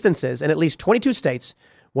instances in at least 22 states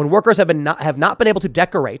when workers have not been able to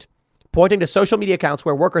decorate, pointing to social media accounts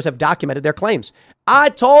where workers have documented their claims. I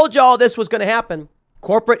told y'all this was going to happen.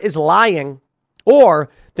 Corporate is lying, or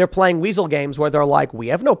they're playing weasel games where they're like, we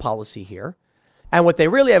have no policy here. And what they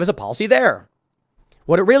really have is a policy there.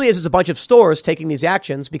 What it really is a bunch of stores taking these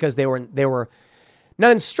actions because they were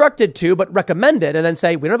not instructed to, but recommended, and then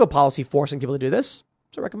say, we don't have a policy forcing people to do this.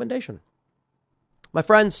 It's a recommendation. My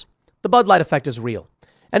friends, the Bud Light effect is real,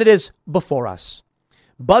 and it is before us.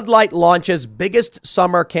 Bud Light launches biggest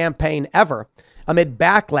summer campaign ever amid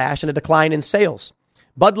backlash and a decline in sales.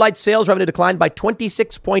 Bud Light sales revenue declined by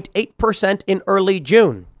 26.8% in early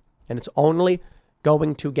June, and it's only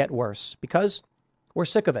going to get worse because we're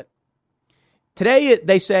sick of it. Today,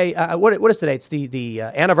 they say, what is today? It's the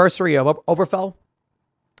anniversary of Obergefell,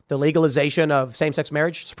 the legalization of same-sex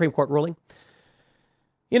marriage, Supreme Court ruling.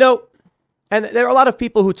 You know, and there are a lot of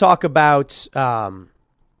people who talk about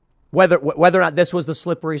whether or not this was the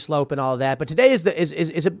slippery slope and all of that. But today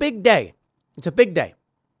is a big day. It's a big day.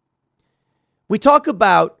 We talk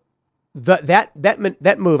about that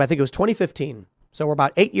move. I think it was 2015. So we're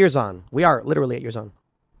about 8 years on. We are literally 8 years on.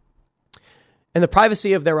 In the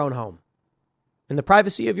privacy of their own home. In the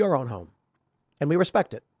privacy of your own home. And we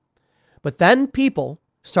respect it. But then people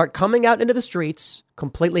start coming out into the streets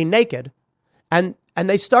completely naked. And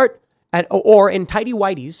they start, or in tighty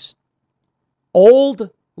whities, old,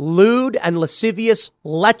 lewd, and lascivious,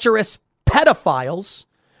 lecherous pedophiles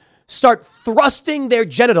start thrusting their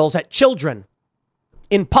genitals at children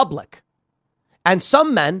in public. And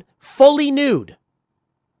some men fully nude.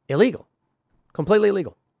 Illegal. Completely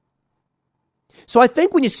illegal. So I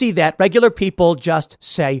think when you see that, regular people just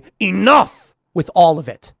say enough with all of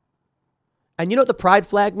it. And you know what the pride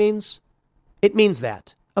flag means? It means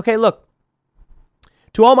that. Okay, look.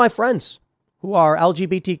 To all my friends who are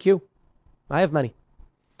LGBTQ, I have many.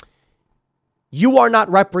 You are not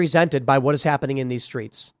represented by what is happening in these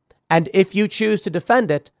streets. And if you choose to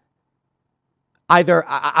defend it, either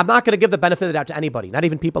I'm not going to give the benefit of the doubt to anybody, not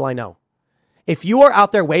even people I know. If you are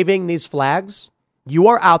out there waving these flags, you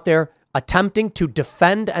are out there attempting to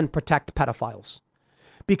defend and protect pedophiles.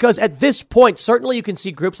 Because at this point, certainly you can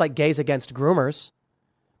see groups like Gays Against Groomers,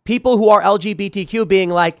 people who are LGBTQ being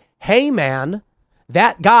like, hey, man,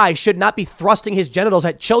 that guy should not be thrusting his genitals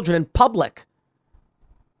at children in public.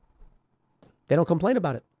 They don't complain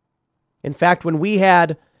about it. In fact, when we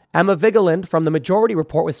had Emma Vigeland from the Majority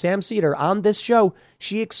Report with Sam Cedar on this show,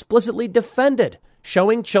 she explicitly defended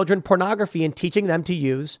showing children pornography and teaching them to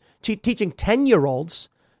use, teaching 10-year-olds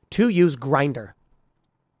to use Grindr.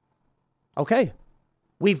 Okay.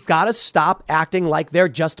 We've got to stop acting like they're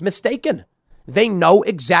just mistaken. They know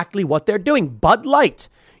exactly what they're doing. Bud Light,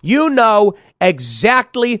 you know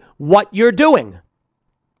exactly what you're doing.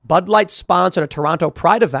 Bud Light sponsored a Toronto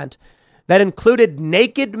Pride event that included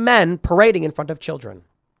naked men parading in front of children.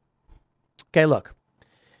 Okay, look,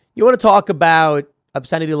 you want to talk about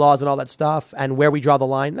obscenity laws and all that stuff and where we draw the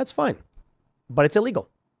line? That's fine. But it's illegal.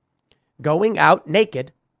 Going out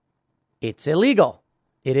naked, it's illegal.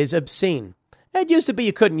 It is obscene. It used to be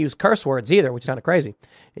you couldn't use curse words either, which is kind of crazy.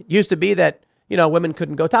 It used to be that, women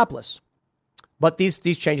couldn't go topless. But these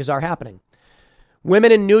changes are happening.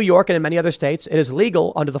 Women in New York and in many other states, it is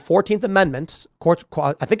legal under the 14th Amendment. I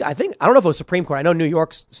don't know if it was Supreme Court. I know New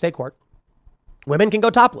York's state court. Women can go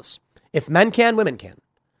topless. If men can, women can.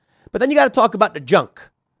 But then you got to talk about the junk,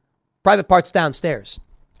 private parts downstairs,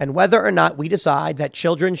 and whether or not we decide that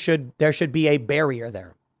there should be a barrier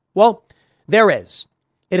there. Well, there is.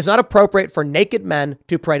 It is not appropriate for naked men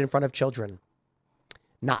to parade in front of children.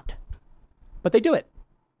 Not. But they do it.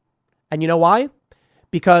 And you know why?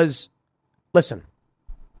 Because, listen,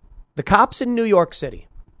 the cops in New York City,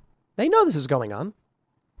 they know this is going on.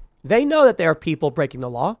 They know that there are people breaking the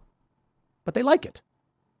law, but they like it.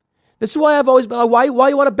 This is why I've always been, why you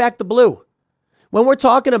want to back the blue? When we're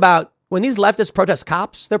talking about, when these leftists protest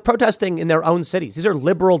cops, they're protesting in their own cities. These are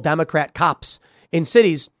liberal Democrat cops in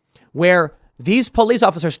cities where these police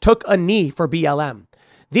officers took a knee for BLM.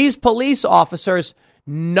 These police officers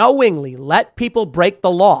knowingly let people break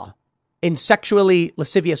the law in sexually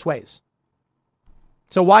lascivious ways.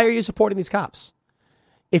 So why are you supporting these cops?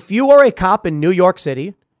 If you are a cop in New York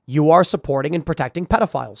City, you are supporting and protecting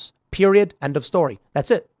pedophiles. Period. End of story.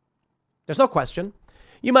 That's it. There's no question.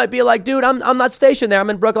 You might be like, dude, I'm not stationed there. I'm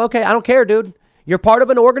in Brooklyn. Okay, I don't care, dude. You're part of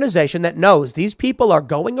an organization that knows these people are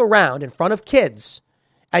going around in front of kids.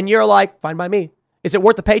 And you're like, fine by me. Is it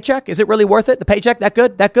worth the paycheck? Is it really worth it? The paycheck? That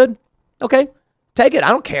good? That good? Okay, take it. I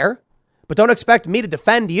don't care. But don't expect me to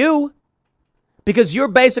defend you because you're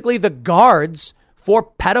basically the guards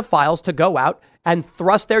for pedophiles to go out and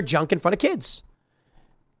thrust their junk in front of kids.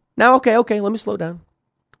 Now, okay, let me slow down.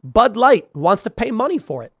 Bud Light wants to pay money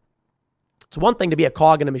for it. It's one thing to be a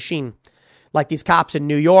cog in a machine like these cops in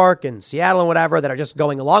New York and Seattle and whatever that are just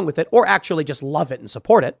going along with it or actually just love it and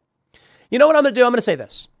support it. You know what I'm going to do? I'm going to say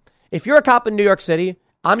this. If you're a cop in New York City,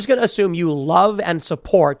 I'm just going to assume you love and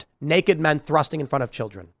support naked men thrusting in front of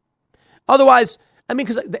children. Otherwise, I mean,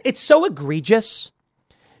 because it's so egregious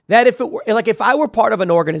that if I were part of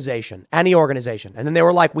an organization, any organization, and then they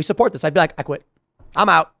were like, we support this, I'd be like, I quit. I'm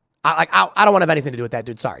out. I don't want to have anything to do with that,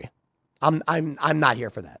 dude. Sorry. I'm not here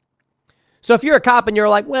for that. So if you're a cop and you're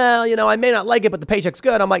like, well, you know, I may not like it, but the paycheck's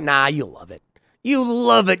good. I'm like, nah, you love it. You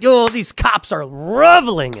love it. These cops are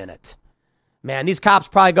reveling in it. Man, these cops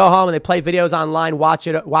probably go home and they play videos online, watch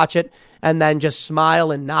it, and then just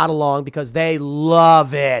smile and nod along because they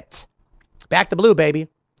love it. Back to blue, baby.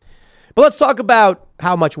 But let's talk about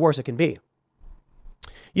how much worse it can be.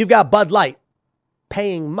 You've got Bud Light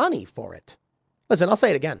paying money for it. Listen, I'll say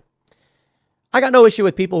it again. I got no issue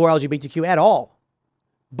with people who are LGBTQ at all.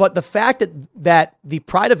 But the fact that the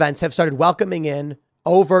pride events have started welcoming in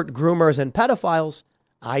overt groomers and pedophiles,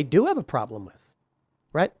 I do have a problem with,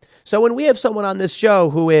 right? So when we have someone on this show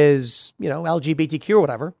who is, LGBTQ or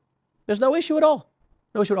whatever, there's no issue at all.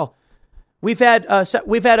 No issue at all. We've had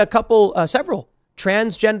several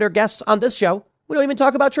transgender guests on this show. We don't even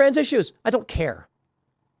talk about trans issues. I don't care.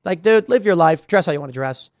 Like, dude, live your life. Dress how you want to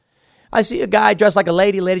dress. I see a guy dressed like a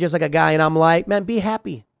lady dressed like a guy, and I'm like, man, be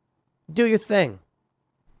happy. Do your thing.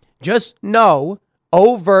 Just no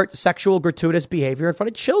overt sexual gratuitous behavior in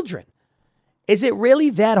front of children. Is it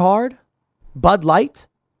really that hard? Bud Light?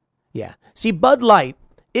 Yeah. See, Bud Light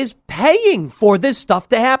is paying for this stuff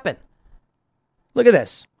to happen. Look at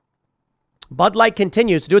this. Bud Light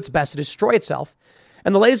continues to do its best to destroy itself,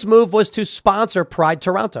 and the latest move was to sponsor Pride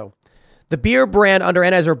Toronto. The beer brand under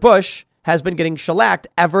Anheuser-Busch has been getting shellacked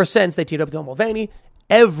ever since they teamed up with Dylan Mulvaney.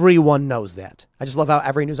 Everyone knows that. I just love how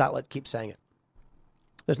every news outlet keeps saying it.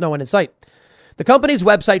 There's no one in sight. The company's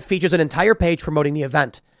website features an entire page promoting the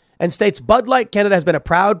event and states Bud Light Canada has been a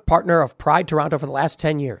proud partner of Pride Toronto for the last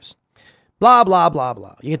 10 years. Blah, blah, blah,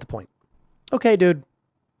 blah. You get the point. Okay, dude.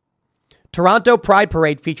 Toronto Pride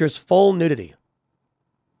Parade features full nudity.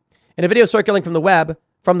 In a video circulating from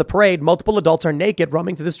the parade, multiple adults are naked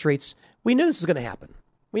roaming through the streets. We knew this was going to happen.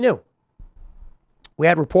 We knew. We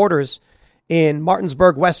had reporters in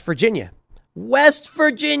Martinsburg, West Virginia.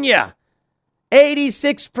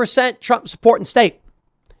 86% Trump supporting state.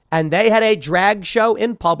 And they had a drag show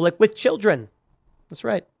in public with children. That's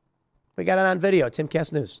right. We got it on video.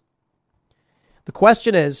 Timcast News. The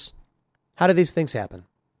question is, how do these things happen?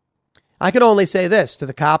 I can only say this to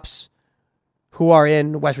the cops who are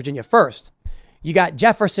in West Virginia first. You got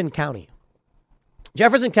Jefferson County.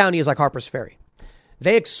 Jefferson County is like Harper's Ferry.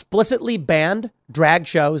 They explicitly banned drag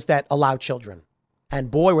shows that allow children. And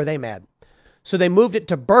boy, were they mad. So they moved it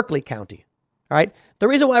to Berkeley County. All right. The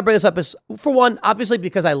reason why I bring this up is, for one, obviously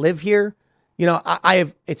because I live here. I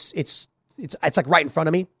have it's like right in front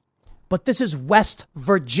of me. But this is West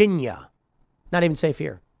Virginia. Not even safe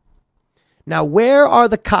here. Now, where are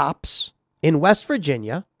the cops in West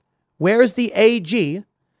Virginia? Where's the AG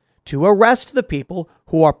to arrest the people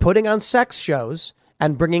who are putting on sex shows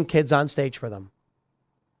and bringing kids on stage for them?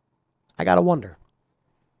 I got to wonder.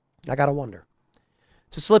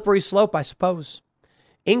 It's a slippery slope, I suppose.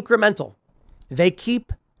 Incremental. They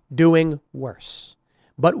keep doing worse.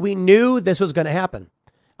 But we knew this was going to happen.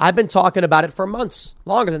 I've been talking about it for months,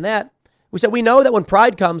 longer than that. We said we know that when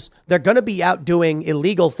Pride comes, they're going to be out doing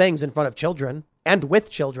illegal things in front of children and with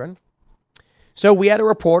children. So we had a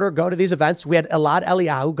reporter go to these events. We had Elad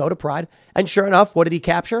Eliyahu go to Pride. And sure enough, what did he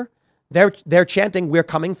capture? They're chanting, "We're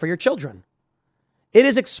coming for your children." It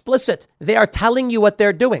is explicit. They are telling you what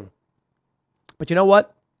they're doing. But you know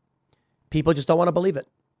what? People just don't want to believe it.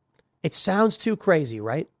 It sounds too crazy,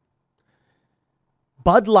 right?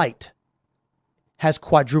 Bud Light has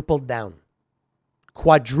quadrupled down.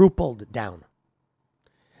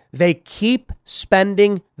 They keep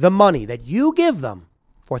spending the money that you give them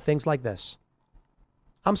for things like this.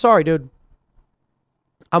 I'm sorry, dude.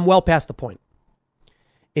 I'm well past the point.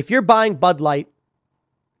 If you're buying Bud Light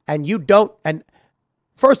and you don't, and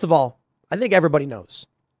First of all, I think everybody knows.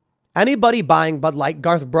 Anybody buying Bud Light,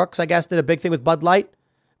 Garth Brooks, I guess, did a big thing with Bud Light.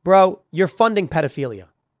 Bro, you're funding pedophilia.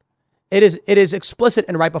 It is explicit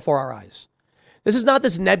and right before our eyes. This is not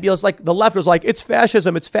this nebulous, like the left was like, it's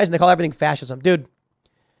fascism, it's fascism. They call everything fascism. Dude,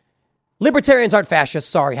 libertarians aren't fascists.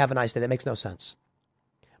 Sorry, have a nice day. That makes no sense.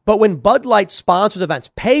 But when Bud Light sponsors events,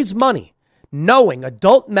 pays money, knowing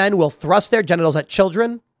adult men will thrust their genitals at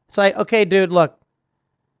children, it's like, okay, dude, look.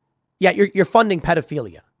 Yeah, you're funding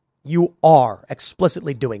pedophilia. You are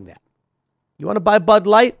explicitly doing that. You want to buy Bud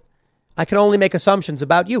Light? I can only make assumptions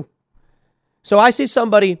about you. So I see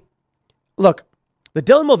somebody, look, the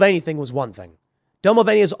Dylan Mulvaney thing was one thing. Dylan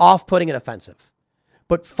Mulvaney is off-putting and offensive.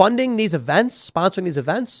 But funding these events, sponsoring these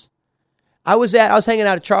events, I was hanging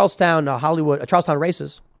out at Charlestown, Charlestown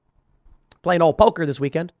races, playing old poker this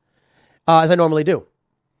weekend, as I normally do.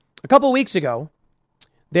 A couple of weeks ago,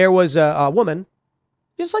 there was a woman,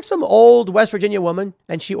 just like some old West Virginia woman,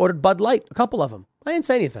 and she ordered Bud Light, a couple of them. I didn't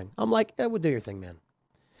say anything. I'm like, yeah, we'll do your thing, man.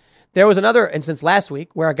 There was another instance last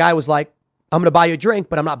week where a guy was like, I'm going to buy you a drink,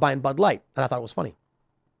 but I'm not buying Bud Light. And I thought it was funny.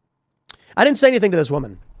 I didn't say anything to this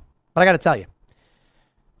woman, but I got to tell you,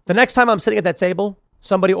 the next time I'm sitting at that table,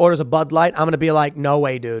 somebody orders a Bud Light, I'm going to be like, no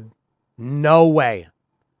way, dude. No way.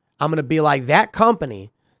 I'm going to be like, that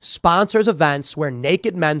company sponsors events where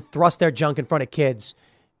naked men thrust their junk in front of kids.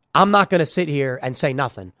 I'm not going to sit here and say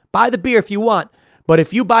nothing. Buy the beer if you want. But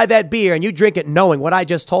if you buy that beer and you drink it knowing what I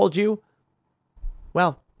just told you,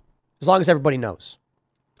 well, as long as everybody knows,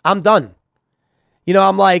 I'm done. You know,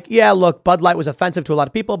 I'm like, yeah, look, Bud Light was offensive to a lot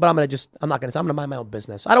of people, but I'm going to mind my own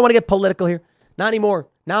business. I don't want to get political here. Not anymore.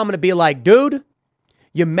 Now I'm going to be like, dude,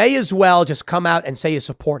 you may as well just come out and say you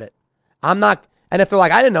support it. I'm not. And if they're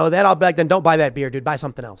like, I didn't know that, I'll be like, then don't buy that beer, dude. Buy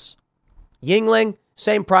something else. Yingling,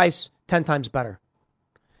 same price, 10 times better.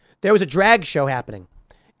 There was a drag show happening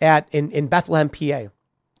in Bethlehem, PA.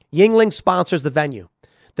 Yingling sponsors the venue.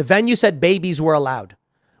 The venue said babies were allowed.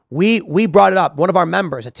 We brought it up. One of our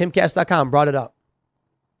members at timcast.com brought it up.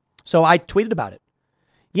 So I tweeted about it.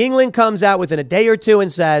 Yingling comes out within a day or two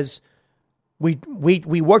and says, we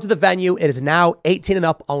worked at the venue. It is now 18 and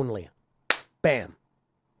up only. Bam.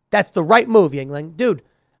 That's the right move, Yingling. Dude,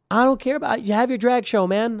 I don't care about you. Have your drag show,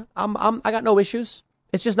 man. I got no issues.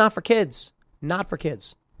 It's just not for kids. Not for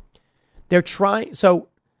kids. They're trying. So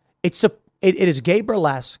it is gay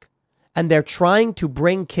burlesque, and they're trying to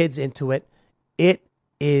bring kids into it. It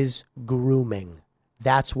is grooming.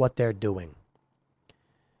 That's what they're doing.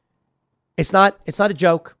 It's not a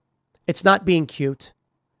joke. It's not being cute.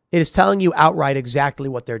 It is telling you outright exactly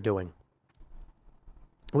what they're doing.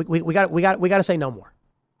 We got to say no more.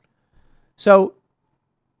 So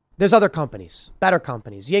there's other companies, better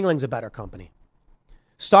companies. Yingling's a better company.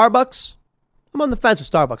 Starbucks, I'm on the fence with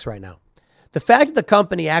Starbucks right now. The fact that the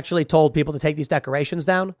company actually told people to take these decorations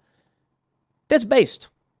down, that's based.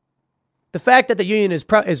 The fact that the union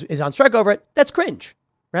is on strike over it, that's cringe,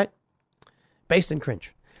 right? Based in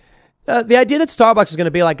cringe. The idea that Starbucks is going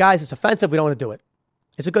to be like, guys, it's offensive. We don't want to do it.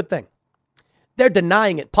 It's a good thing. They're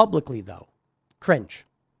denying it publicly, though. Cringe.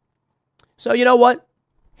 So you know what?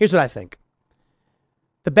 Here's what I think.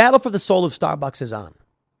 The battle for the soul of Starbucks is on.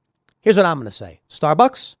 Here's what I'm going to say.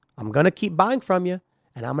 Starbucks, I'm going to keep buying from you,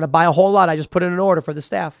 and I'm going to buy a whole lot. I just put in an order for the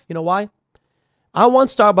staff. You know why? I want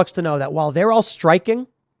Starbucks to know that while they're all striking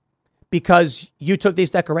because you took these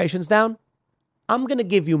decorations down, I'm going to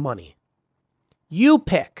give you money. You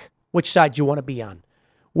pick which side you want to be on.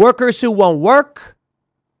 Workers who won't work,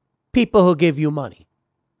 people who give you money.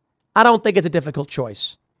 I don't think it's a difficult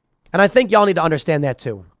choice. And I think y'all need to understand that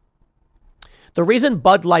too. The reason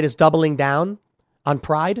Bud Light is doubling down on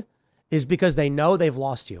pride is because they know they've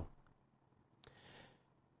lost you.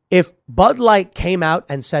 If Bud Light came out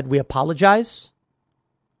and said, we apologize,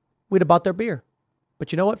 we'd have bought their beer.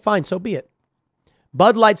 But you know what? Fine, so be it.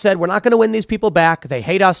 Bud Light said, we're not going to win these people back. They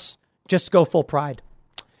hate us. Just go full pride.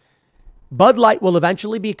 Bud Light will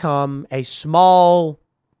eventually become a small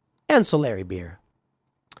ancillary beer.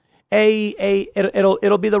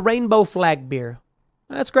 It'll be the rainbow flag beer.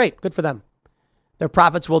 That's great. Good for them. Their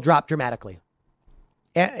profits will drop dramatically.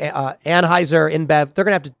 Anheuser, InBev, they're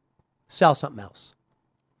going to have to sell something else.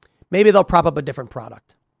 Maybe they'll prop up a different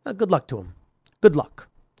product. Good luck to them. Good luck.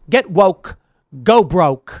 Get woke. Go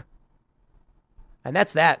broke. And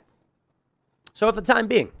that's that. So for the time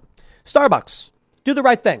being, Starbucks, do the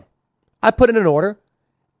right thing. I put in an order.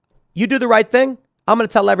 You do the right thing. I'm going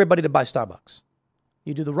to tell everybody to buy Starbucks.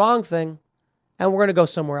 You do the wrong thing, and we're going to go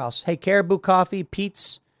somewhere else. Hey, Caribou Coffee,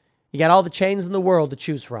 Pete's, you got all the chains in the world to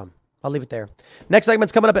choose from. I'll leave it there. Next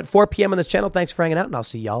segment's coming up at 4 p.m. on this channel. Thanks for hanging out, and I'll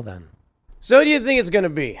see y'all then. So who do you think it's going to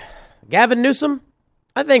be? Gavin Newsom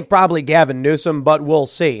I think probably Gavin Newsom, but we'll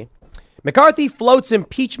see. McCarthy floats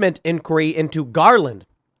impeachment inquiry into Garland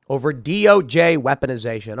over DOJ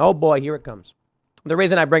weaponization. Oh boy, here it comes. The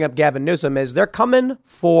reason I bring up Gavin Newsom is they're coming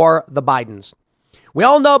for the Bidens. We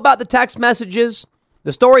all know about the text messages.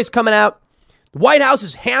 The story's coming out. The White House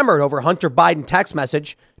is hammered over Hunter Biden text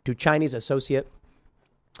message to Chinese associate.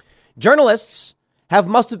 Journalists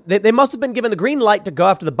must have been given the green light to go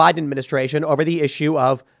after the Biden administration over the issue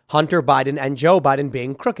of Hunter Biden and Joe Biden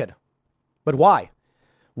being crooked. But why?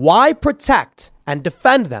 Why protect and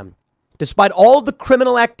defend them despite all of the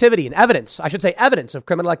criminal activity and evidence of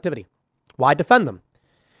criminal activity? Why defend them?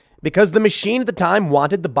 Because the machine at the time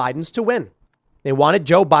wanted the Bidens to win. They wanted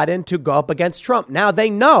Joe Biden to go up against Trump. Now they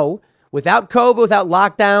know without COVID, without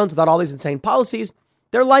lockdowns, without all these insane policies,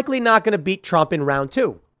 they're likely not going to beat Trump in round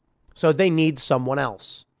 2. So they need someone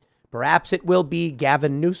else. Perhaps it will be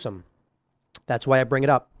Gavin Newsom. That's why I bring it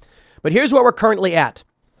up. But here's where we're currently at.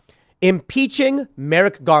 Impeaching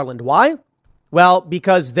Merrick Garland. Why? Well,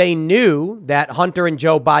 because they knew that Hunter and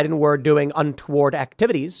Joe Biden were doing untoward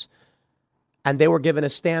activities and they were given a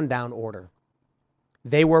stand down order.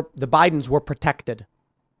 The Bidens were protected.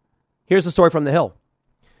 Here's the story from the Hill.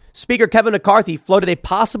 Speaker Kevin McCarthy floated a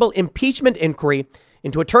possible impeachment inquiry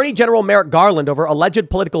into Attorney General Merrick Garland over alleged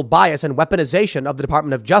political bias and weaponization of the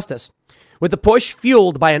Department of Justice, with the push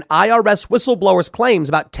fueled by an IRS whistleblower's claims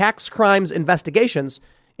about tax crimes investigations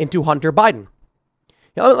into Hunter Biden.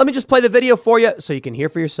 Now, let me just play the video for you so you can hear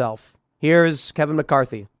for yourself. Here's Kevin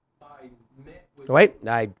McCarthy. Wait,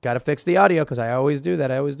 I got to fix the audio because I always do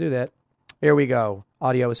that. Here we go.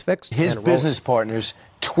 Audio is fixed. His business partners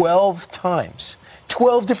 12 times.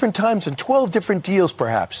 12 different times and 12 different deals,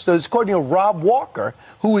 perhaps. So it's according to Rob Walker,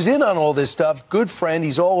 who was in on all this stuff. Good friend.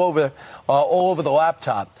 He's all over the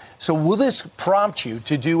laptop. So will this prompt you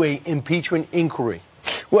to do a impeachment inquiry?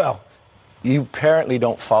 Well, you apparently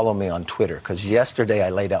don't follow me on Twitter, because yesterday I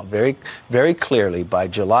laid out very, very clearly by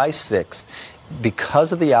July 6th,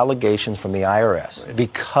 because of the allegations from the IRS,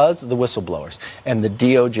 because of the whistleblowers and the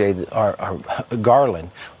DOJ, Garland,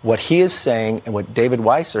 what he is saying and what David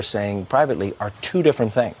Weiss are saying privately are two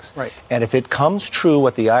different things. Right. And if it comes true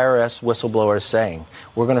what the IRS whistleblower is saying,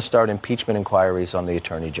 we're going to start impeachment inquiries on the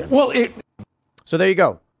Attorney General. So there you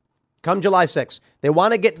go. Come July 6th. They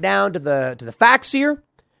want to get down to the facts here.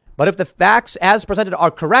 But if the facts as presented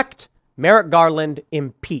are correct, Merrick Garland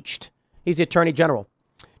impeached. He's the Attorney General.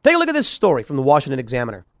 Take a look at this story from the Washington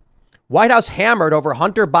Examiner. White House hammered over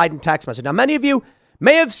Hunter Biden text message. Now, many of you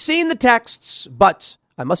may have seen the texts, but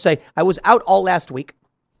I must say I was out all last week,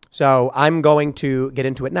 so I'm going to get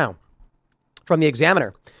into it now. From the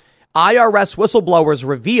Examiner, IRS whistleblowers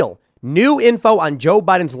reveal new info on Joe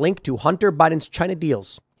Biden's link to Hunter Biden's China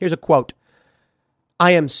deals. Here's a quote.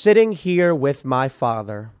 "I am sitting here with my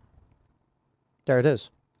father." There it is.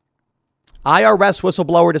 IRS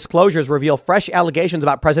whistleblower disclosures reveal fresh allegations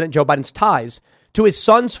about President Joe Biden's ties to his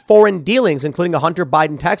son's foreign dealings, including a Hunter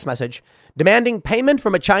Biden text message demanding payment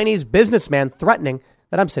from a Chinese businessman threatening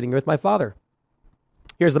that I'm sitting here with my father.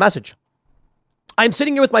 Here's the message. "I'm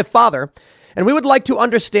sitting here with my father, and we would like to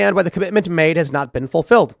understand why the commitment made has not been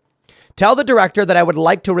fulfilled. Tell the director that I would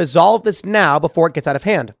like to resolve this now before it gets out of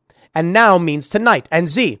hand. And now means tonight. And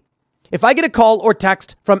Z, if I get a call or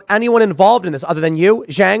text from anyone involved in this other than you,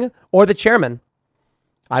 Zhang, or the chairman,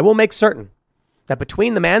 I will make certain that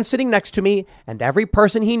between the man sitting next to me and every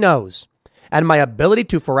person he knows, and my ability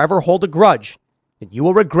to forever hold a grudge, that you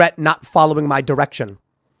will regret not following my direction.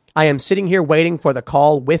 I am sitting here waiting for the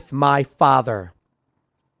call with my father."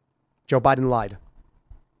 Joe Biden lied.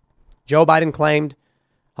 Joe Biden claimed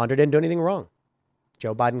Hunter didn't do anything wrong.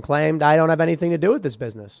 Joe Biden claimed I don't have anything to do with this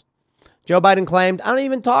business. Joe Biden claimed I don't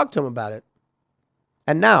even talk to him about it.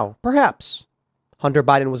 And now, perhaps, Hunter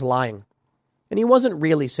Biden was lying. And he wasn't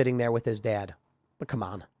really sitting there with his dad. But come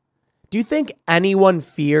on. Do you think anyone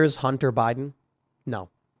fears Hunter Biden? No.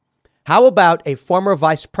 How about a former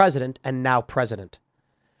vice president and now president?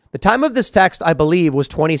 The time of this text, I believe, was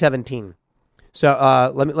 2017.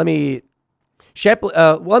 So let me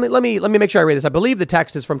make sure I read this. I believe the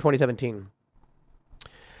text is from 2017.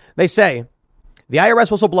 They say, the IRS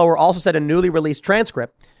whistleblower also said in a newly released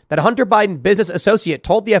transcript that a Hunter Biden business associate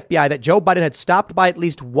told the FBI that Joe Biden had stopped by at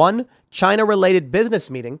least one China-related business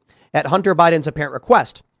meeting at Hunter Biden's apparent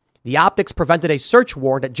request. The optics prevented a search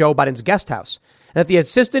warrant at Joe Biden's guest house, and that the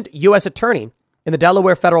assistant U.S. attorney in the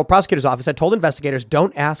Delaware federal prosecutor's office had told investigators,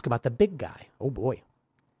 don't ask about the big guy. Oh, boy.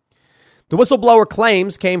 The whistleblower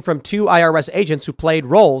claims came from two IRS agents who played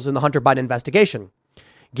roles in the Hunter Biden investigation.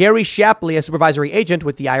 Gary Shapley, a supervisory agent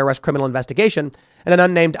with the IRS criminal investigation, and an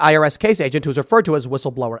unnamed IRS case agent who's referred to as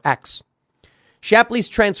Whistleblower X. Shapley's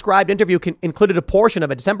transcribed interview included a portion of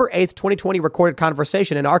a December 8th, 2020 recorded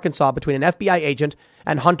conversation in Arkansas between an FBI agent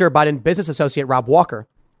and Hunter Biden business associate Rob Walker,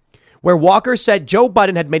 where Walker said Joe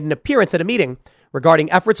Biden had made an appearance at a meeting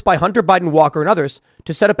regarding efforts by Hunter Biden, Walker, and others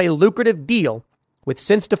to set up a lucrative deal with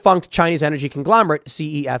since defunct Chinese energy conglomerate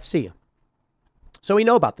CEFC. So we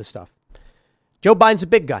know about this stuff. Joe Biden's a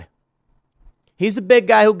big guy. He's the big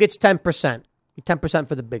guy who gets 10%. 10%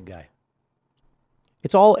 for the big guy.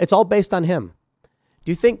 It's all based on him.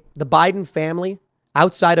 Do you think the Biden family,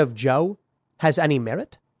 outside of Joe, has any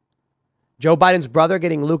merit? Joe Biden's brother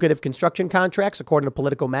getting lucrative construction contracts, according to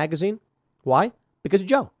Politico magazine. Why? Because of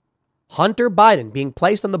Joe. Hunter Biden being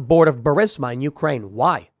placed on the board of Burisma in Ukraine.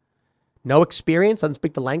 Why? No experience, doesn't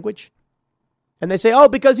speak the language. And they say, oh,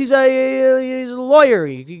 because he's a lawyer,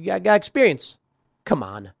 he got experience. Come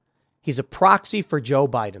on. He's a proxy for Joe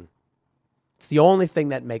Biden. It's the only thing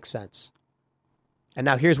that makes sense. And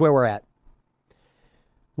now here's where we're at.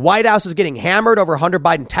 White House is getting hammered over Hunter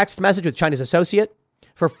Biden text message with Chinese associate.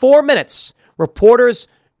 For 4 minutes, reporters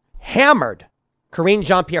hammered Karine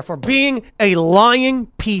Jean-Pierre for being a lying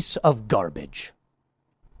piece of garbage.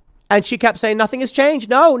 And she kept saying nothing has changed.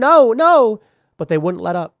 No. But they wouldn't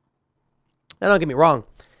let up. Now, don't get me wrong.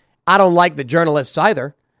 I don't like the journalists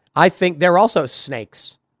either. I think they're also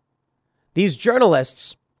snakes. These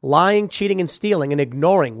journalists lying, cheating, and stealing and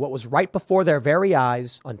ignoring what was right before their very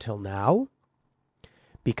eyes until now.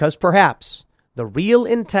 Because perhaps the real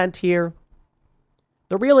intent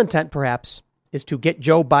perhaps is to get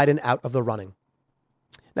Joe Biden out of the running.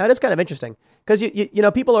 Now, it is kind of interesting because, you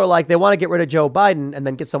know, people are like, they want to get rid of Joe Biden and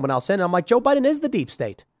then get someone else in. And I'm like, Joe Biden is the deep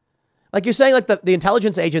state. Like you're saying, like the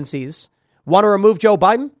intelligence agencies want to remove Joe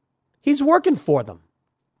Biden. He's working for them.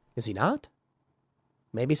 Is he not?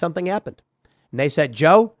 Maybe something happened. And they said,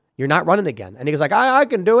 Joe, you're not running again. And he was like, I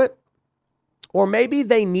can do it. Or maybe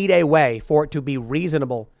they need a way for it to be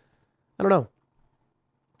reasonable. I don't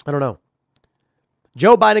know.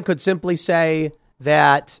 Joe Biden could simply say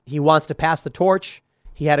that he wants to pass the torch.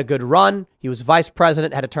 He had a good run. He was vice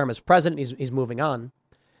president, had a term as president. He's moving on.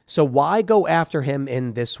 So why go after him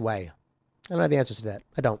in this way? I don't have the answers to that.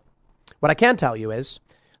 I don't. What I can tell you is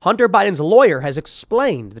Hunter Biden's lawyer has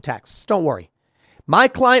explained the texts. Don't worry. My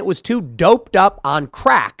client was too doped up on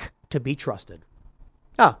crack to be trusted.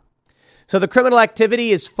 Oh, so the criminal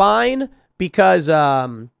activity is fine because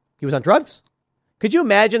he was on drugs? Could you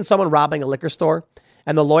imagine someone robbing a liquor store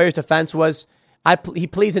and the lawyer's defense was he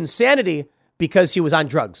pleads insanity because he was on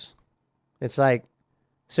drugs? It's like,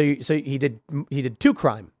 so he did two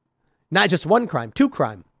crime, not just one crime, two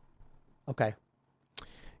crime. Okay.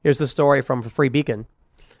 Here's the story from Free Beacon.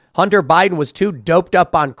 Hunter Biden was too doped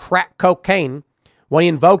up on crack cocaine when he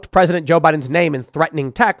invoked President Joe Biden's name in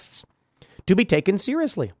threatening texts to be taken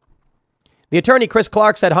seriously. The attorney, Chris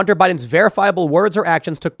Clark, said Hunter Biden's verifiable words or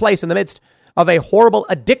actions took place in the midst of a horrible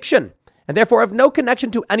addiction and therefore have no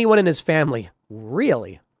connection to anyone in his family.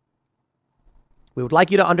 Really? We would like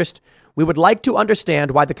to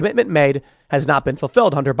understand why the commitment made has not been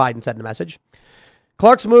fulfilled, Hunter Biden said in a message.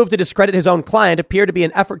 Clark's move to discredit his own client appeared to be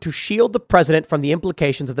an effort to shield the president from the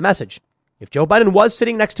implications of the message. If Joe Biden was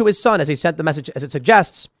sitting next to his son as he sent the message as it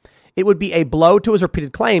suggests, it would be a blow to his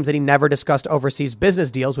repeated claims that he never discussed overseas business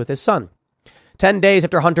deals with his son. 10 days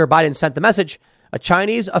after Hunter Biden sent the message, a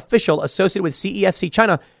Chinese official associated with CEFC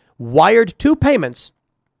China wired two payments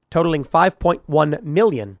totaling $5.1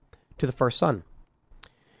 million to the first son.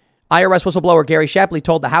 IRS whistleblower Gary Shapley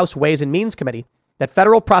told the House Ways and Means Committee that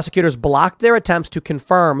federal prosecutors blocked their attempts to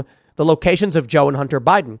confirm the locations of Joe and Hunter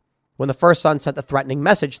Biden when the first son sent the threatening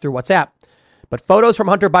message through WhatsApp. But photos from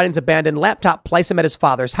Hunter Biden's abandoned laptop place him at his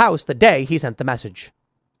father's house the day he sent the message.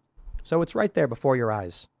 So it's right there before your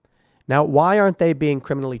eyes. Now, why aren't they being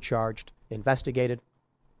criminally charged, investigated?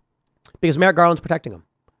 Because Merrick Garland's protecting them.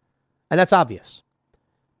 And that's obvious.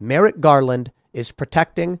 Merrick Garland is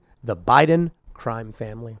protecting the Biden crime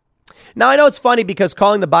family. Now, I know it's funny because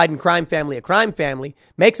calling the Biden crime family a crime family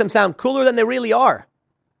makes them sound cooler than they really are.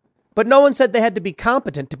 But no one said they had to be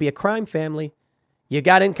competent to be a crime family. You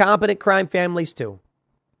got incompetent crime families too.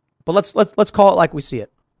 But let's call it like we see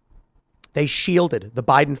it. They shielded the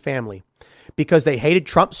Biden family because they hated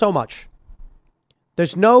Trump so much.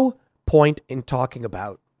 There's no point in talking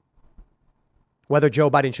about whether Joe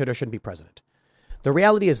Biden should or shouldn't be president. The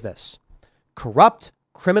reality is this. Corrupt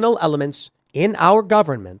criminal elements in our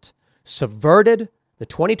government subverted the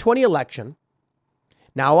 2020 election.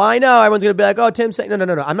 Now, I know everyone's going to be like, oh, Tim's saying,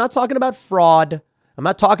 no. I'm not talking about fraud. I'm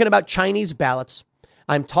not talking about Chinese ballots.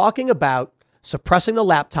 I'm talking about suppressing the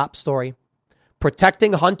laptop story,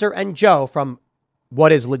 protecting Hunter and Joe from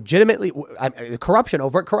what is legitimately corruption,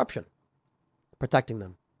 overt corruption, protecting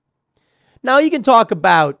them. Now, you can talk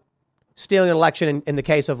about stealing an election in the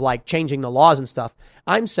case of like changing the laws and stuff.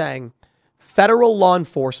 I'm saying federal law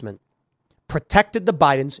enforcement protected the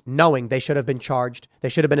Bidens knowing they should have been charged. They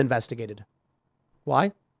should have been investigated.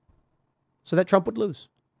 Why? So that Trump would lose.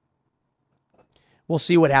 We'll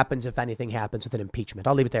see what happens if anything happens with an impeachment.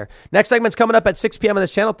 I'll leave it there. Next segment's coming up at 6 p.m. on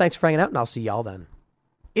this channel. Thanks for hanging out, and I'll see y'all then.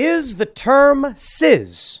 Is the term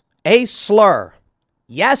cis a slur?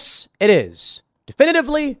 Yes, it is.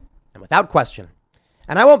 Definitively and without question.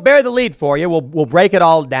 And I won't bear the lead for you. We'll break it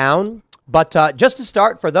all down. But just to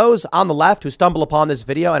start, for those on the left who stumble upon this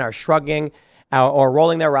video and are shrugging or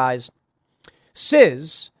rolling their eyes,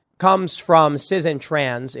 cis comes from cis and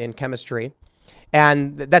trans in chemistry.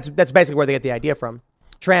 And that's basically where they get the idea from.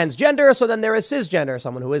 Transgender, so then there is cisgender,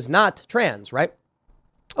 someone who is not trans, right?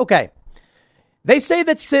 Okay. They say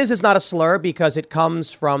that cis is not a slur because it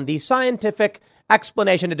comes from the scientific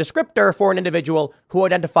explanation, a descriptor for an individual who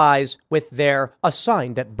identifies with their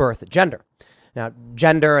assigned at birth gender. Now,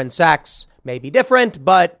 gender and sex may be different,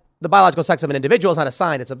 but the biological sex of an individual is not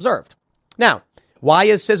assigned, it's observed. Now, why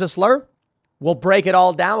is cis a slur? We'll break it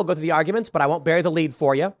all down. We'll go through the arguments, but I won't bury the lead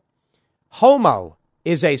for you. Homo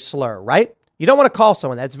is a slur, right? You don't want to call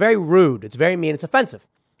someone that. It's very rude. It's very mean. It's offensive.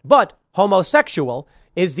 But homosexual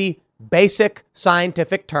is the basic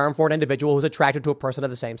scientific term for an individual who's attracted to a person of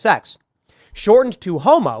the same sex. Shortened to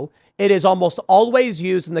homo, it is almost always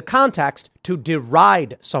used in the context to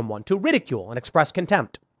deride someone, to ridicule and express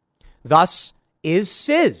contempt. Thus, is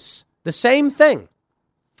cis the same thing?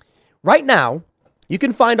 Right now, you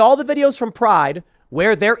can find all the videos from Pride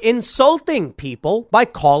where they're insulting people by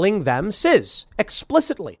calling them cis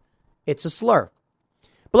explicitly. It's a slur.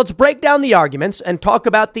 But let's break down the arguments and talk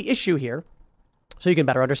about the issue here so you can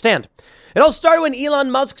better understand. It all started when Elon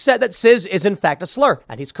Musk said that cis is in fact a slur,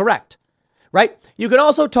 and he's correct, right? You can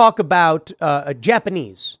also talk about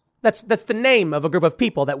Japanese. That's the name of a group of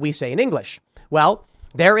people that we say in English. Well,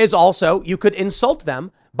 there is also, you could insult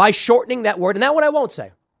them by shortening that word, and that one I won't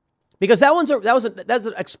say, because that's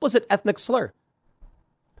an explicit ethnic slur.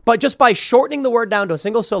 But just by shortening the word down to a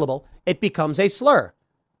single syllable, it becomes a slur.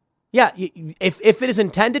 Yeah, if it is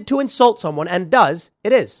intended to insult someone, and does,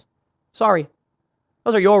 it is. Sorry.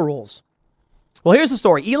 Those are your rules. Well, here's the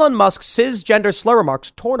story. Elon Musk's cisgender slur remarks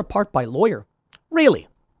torn apart by lawyer. Really?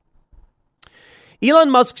 Elon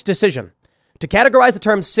Musk's decision to categorize the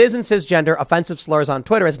term cis and cisgender offensive slurs on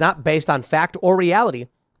Twitter is not based on fact or reality,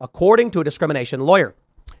 according to a discrimination lawyer.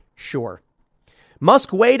 Sure.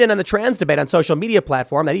 Musk weighed in on the trans debate on social media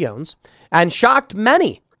platform that he owns and shocked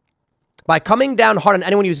many by coming down hard on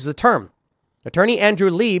anyone who uses the term. Attorney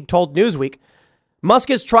Andrew Lieb told Newsweek,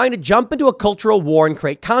 Musk is trying to jump into a cultural war and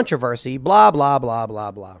create controversy, blah, blah, blah,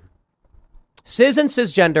 blah, blah. Cis and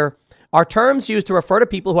cisgender are terms used to refer to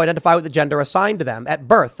people who identify with the gender assigned to them at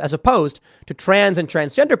birth, as opposed to trans and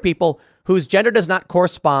transgender people whose gender does not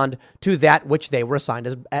correspond to that which they were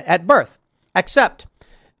assigned at birth, except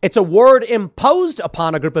it's a word imposed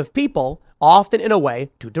upon a group of people, often in a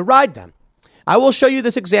way to deride them. I will show you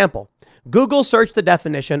this example. Google search the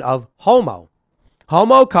definition of homo.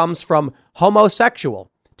 Homo comes from homosexual,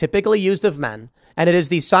 typically used of men, and it is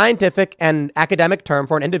the scientific and academic term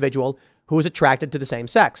for an individual who is attracted to the same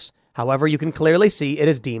sex. However, you can clearly see it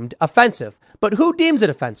is deemed offensive. But who deems it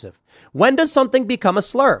offensive? When does something become a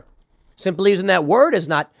slur? Simply using that word is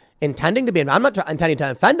not intending to be. I'm not intending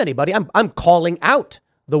to offend anybody. I'm calling out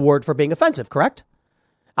the word for being offensive, correct?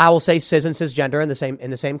 I will say cis and cisgender in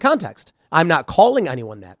the same context. I'm not calling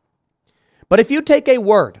anyone that. But if you take a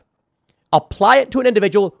word, apply it to an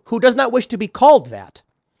individual who does not wish to be called that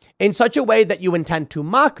in such a way that you intend to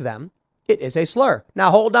mock them, it is a slur.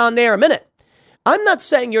 Now hold on there a minute. I'm not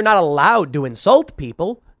saying you're not allowed to insult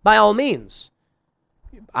people, by all means.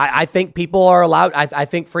 I think people are allowed. I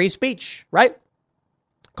think free speech, right?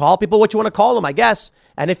 Call people what you want to call them, I guess.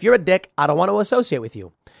 And if you're a dick, I don't want to associate with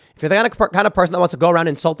you. If you're the kind of person that wants to go around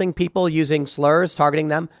insulting people using slurs, targeting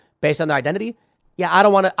them based on their identity, yeah, I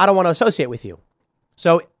don't want to associate with you.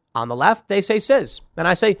 So on the left, they say cis. And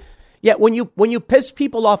I say, yeah, when you piss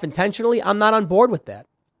people off intentionally, I'm not on board with that.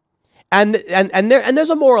 And there's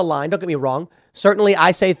a moral line. Don't get me wrong. Certainly,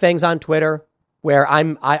 I say things on Twitter where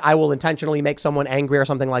I will intentionally make someone angry or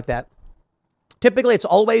something like that. Typically, it's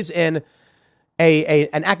always in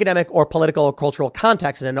an academic or political or cultural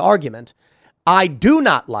context in an argument. I do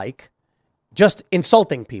not like just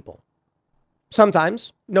insulting people.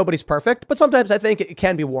 Sometimes nobody's perfect, but sometimes I think it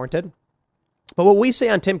can be warranted. But what we say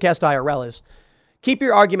on Timcast IRL is keep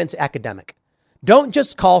your arguments academic. Don't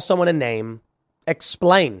just call someone a name.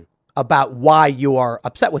 Explain about why you are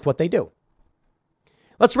upset with what they do.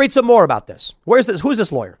 Let's read some more about this. Who's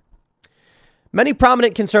this lawyer? Many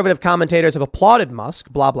prominent conservative commentators have applauded Musk,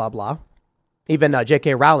 blah, blah, blah. Even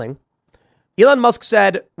J.K. Rowling. Elon Musk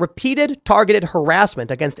said repeated targeted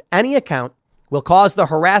harassment against any account will cause the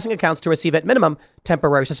harassing accounts to receive at minimum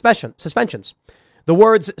temporary suspensions. The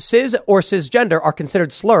words cis or cisgender are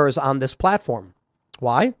considered slurs on this platform.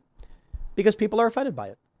 Why? Because people are offended by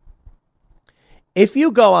it. If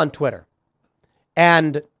you go on Twitter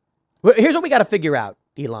and here's what we got to figure out,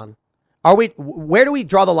 Elon. Where do we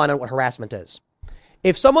draw the line on what harassment is?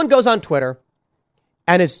 If someone goes on Twitter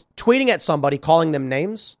and is tweeting at somebody, calling them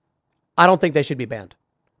names, I don't think they should be banned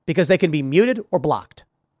because they can be muted or blocked.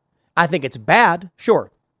 I think it's bad.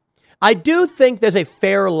 Sure. I do think there's a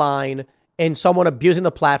fair line in someone abusing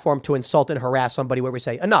the platform to insult and harass somebody where we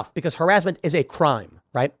say enough, because harassment is a crime,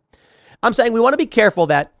 right? I'm saying we want to be careful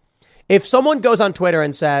that if someone goes on Twitter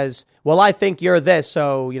and says, well, I think you're this,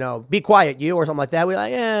 so, be quiet, you, or something like that, we're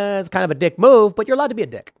like, it's kind of a dick move, but you're allowed to be a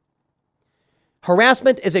dick.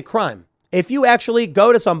 Harassment is a crime. If you actually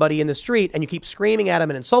go to somebody in the street and you keep screaming at them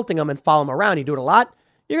and insulting them and follow them around, you do it a lot,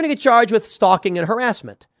 you're going to get charged with stalking and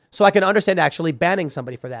harassment. So I can understand actually banning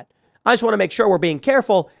somebody for that. I just want to make sure we're being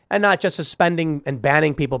careful and not just suspending and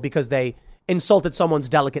banning people because they insulted someone's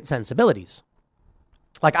delicate sensibilities.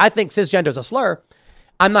 Like, I think cisgender is a slur.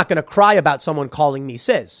 I'm not going to cry about someone calling me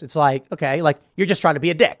cis. It's like, okay, like you're just trying to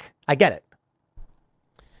be a dick. I get it.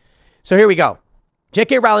 So here we go.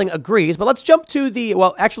 J.K. Rowling agrees, but let's jump to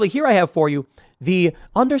here I have for you the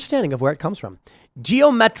understanding of where it comes from.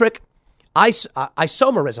 Geometric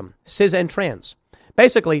isomerism, cis and trans.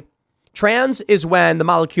 Basically, trans is when the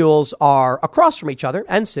molecules are across from each other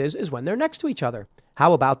and cis is when they're next to each other.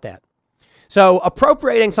 How about that? So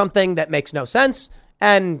appropriating something that makes no sense,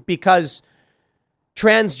 and because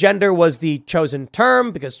transgender was the chosen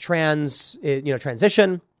term, because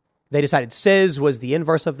transition, they decided cis was the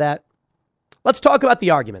inverse of that. Let's talk about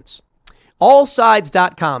the arguments.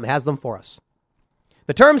 Allsides.com has them for us.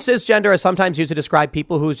 The term cisgender is sometimes used to describe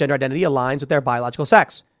people whose gender identity aligns with their biological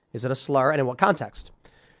sex. Is it a slur, and in what context?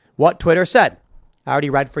 What Twitter said. I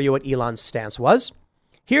already read for you what Elon's stance was.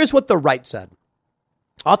 Here's what the right said.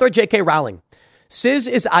 Author J.K. Rowling. Cis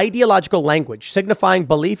is ideological language signifying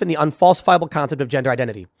belief in the unfalsifiable concept of gender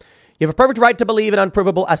identity. You have a perfect right to believe in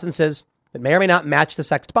unprovable essences that may or may not match the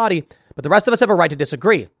sexed body, but the rest of us have a right to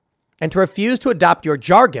disagree and to refuse to adopt your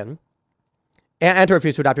jargon.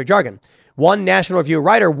 One National Review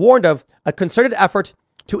writer warned of a concerted effort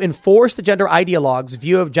to enforce the gender ideologues'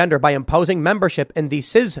 view of gender by imposing membership in the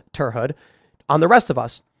cis-terhood on the rest of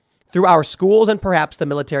us through our schools and perhaps the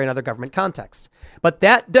military and other government contexts. But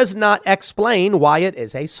that does not explain why it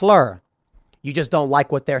is a slur. You just don't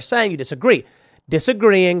like what they're saying. You disagree.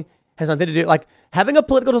 Disagreeing has nothing to do, like having a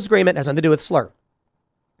political disagreement has nothing to do with slur.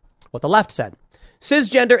 What the left said.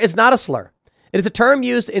 Cisgender is not a slur. It is a term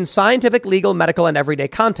used in scientific, legal, medical, and everyday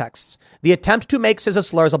contexts. The attempt to make cis a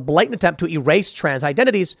slur is a blatant attempt to erase trans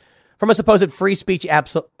identities from a supposed free speech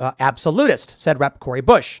absolutist, said Rep. Cori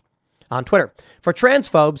Bush on Twitter. For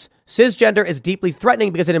transphobes, cisgender is deeply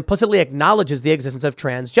threatening because it implicitly acknowledges the existence of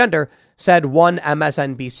transgender, said one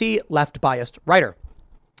MSNBC left-biased writer.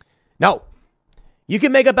 No, you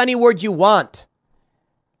can make up any word you want.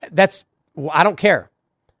 I don't care.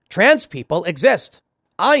 Trans people exist.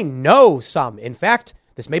 I know some. In fact,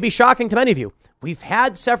 this may be shocking to many of you. We've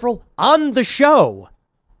had several on the show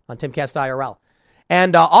on Timcast IRL,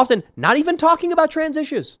 and often not even talking about trans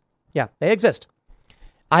issues. Yeah, they exist.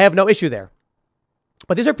 I have no issue there.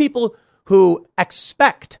 But these are people who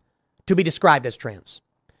expect to be described as trans.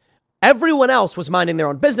 Everyone else was minding their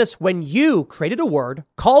own business when you created a word,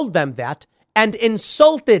 called them that, and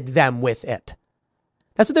insulted them with it.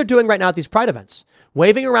 That's what they're doing right now at these Pride events.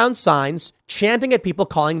 Waving around signs, chanting at people,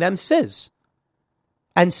 calling them cis.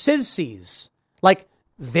 And cis-sees. Like,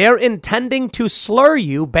 they're intending to slur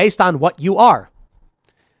you based on what you are.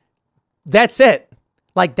 That's it.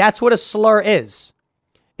 Like, that's what a slur is.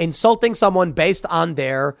 Insulting someone based on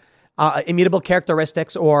their immutable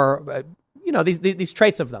characteristics or, these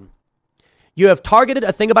traits of them. You have targeted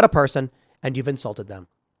a thing about a person and you've insulted them.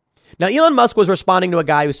 Now, Elon Musk was responding to a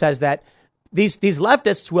guy who says that these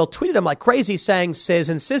leftists will tweet at him like crazy saying cis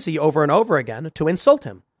and sissy over and over again to insult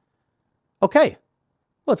him. Okay.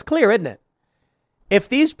 Well, it's clear, isn't it? If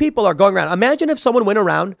these people are going around, imagine if someone went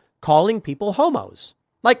around calling people homos.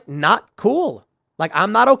 Like, not cool. Like,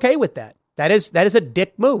 I'm not okay with that. That is a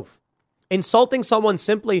dick move. Insulting someone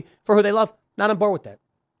simply for who they love, not on board with that.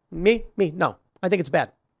 Me, no. I think it's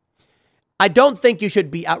bad. I don't think you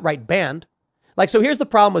should be outright banned. Like, so here's the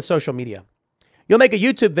problem with social media. You'll make a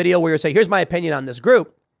YouTube video where you say, here's my opinion on this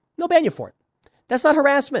group. They'll ban you for it. That's not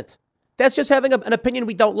harassment. That's just having an opinion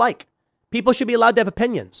we don't like. People should be allowed to have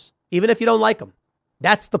opinions. even if you don't like them.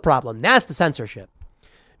 That's the problem. That's the censorship.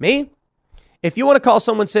 Me, if you want to call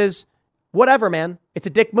someone cis, whatever, man, it's a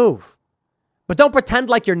dick move. But don't pretend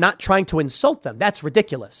like you're not trying to insult them. That's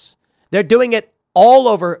ridiculous. They're doing it all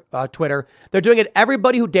over Twitter. They're doing it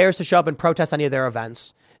everybody who dares to show up and protest any of their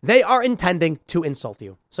events. They are intending to insult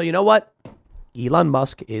you. So you know what? Elon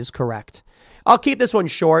Musk is correct. I'll keep this one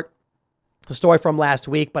short. A story from last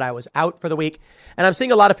week, but I was out for the week. And I'm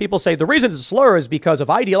seeing a lot of people say the reason it's a slur is because of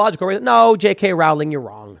ideological reasons. No, J.K. Rowling, you're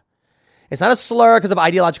wrong. It's not a slur because of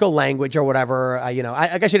ideological language or whatever. I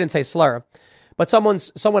guess you didn't say slur. But someone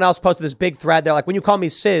else posted this big thread. They're like, when you call me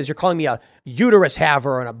cis, you're calling me a uterus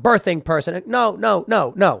haver and a birthing person.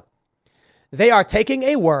 No. They are taking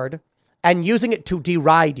a word and using it to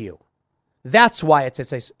deride you. That's why it's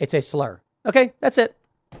a slur. Okay, that's it.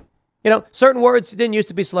 Certain words didn't used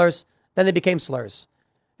to be slurs. Then they became slurs.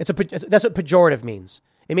 That's what pejorative means.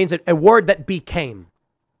 It means a word that became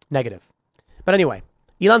negative. But anyway,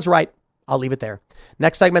 Elon's right. I'll leave it there.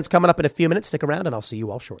 Next segment's coming up in a few minutes. Stick around and I'll see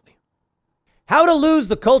you all shortly. How to lose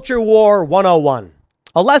the culture war 101.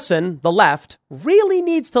 A lesson the left really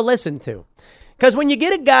needs to listen to. Because when you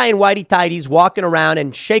get a guy in whitey tighties walking around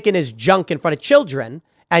and shaking his junk in front of children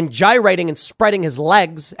and gyrating and spreading his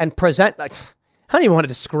legs and I don't even want to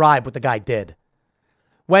describe what the guy did.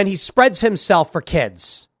 When he spreads himself for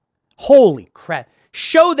kids. Holy crap.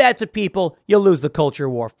 Show that to people, you'll lose the culture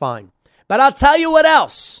war, fine. But I'll tell you what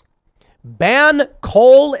else. Ban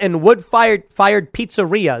coal and wood-fired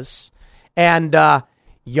pizzerias, and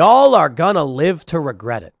y'all are gonna live to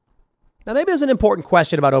regret it. Now, maybe there's an important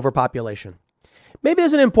question about overpopulation. Maybe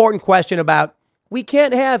there's an important question about we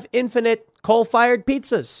can't have infinite coal-fired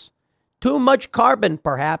pizzas. Too much carbon,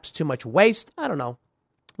 perhaps, too much waste. I don't know.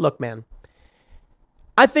 Look, man.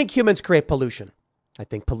 I think humans create pollution. I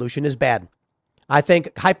think pollution is bad. I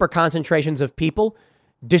think hyper concentrations of people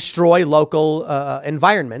destroy local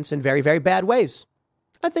environments in very, very bad ways.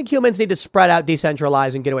 I think humans need to spread out,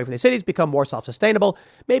 decentralize, and get away from the cities, become more self-sustainable,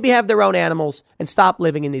 maybe have their own animals, and stop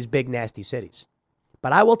living in these big, nasty cities.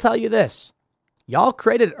 But I will tell you this. Y'all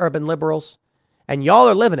created urban liberals, and y'all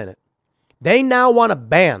are living in it. They now want to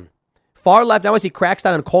ban far left. Now I see cracks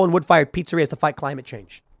down on coal and wood-fired pizzerias to fight climate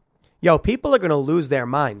change. Yo, people are going to lose their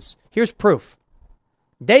minds. Here's proof.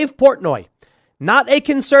 Dave Portnoy, not a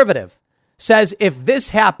conservative, says if this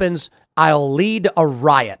happens, I'll lead a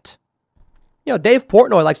riot. Dave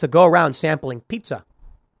Portnoy likes to go around sampling pizza.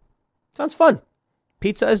 Sounds fun.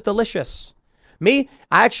 Pizza is delicious. Me,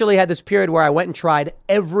 I actually had this period where I went and tried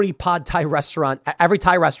every Thai restaurant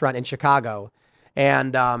in Chicago.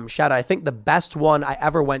 And shout out, I think the best one I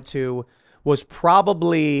ever went to was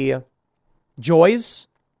probably Joy's.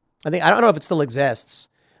 I don't know if it still exists,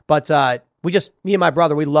 but me and my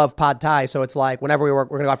brother, we love Pad Thai. So it's like whenever we're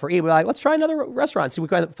going to go out for eat, we're like, let's try another restaurant. See if we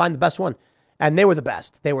can find the best one. And they were the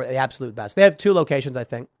best. They were the absolute best. They have 2 locations, I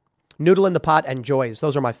think. Noodle in the Pot and Joy's.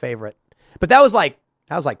 Those are my favorite. But that was like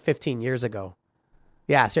 15 years ago.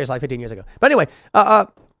 Yeah, seriously, like 15 years ago. But anyway,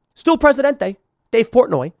 Stool Presidente, Dave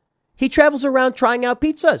Portnoy, he travels around trying out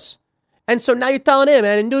pizzas. And so now you're telling him,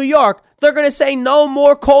 man, in New York, they're going to say no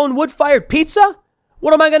more coal and wood-fired pizza?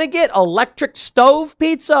 What am I going to get? Electric stove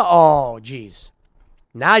pizza? Oh, geez.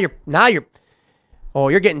 Now you're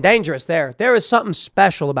getting dangerous there. There is something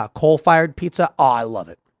special about coal-fired pizza. Oh, I love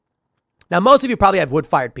it. Now, most of you probably have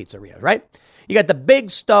wood-fired pizzerias, right? You got the big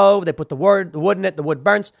stove. They put the wood in it. The wood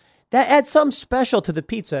burns. That adds something special to the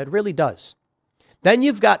pizza. It really does. Then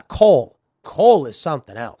you've got coal. Coal is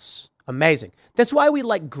something else. Amazing. That's why we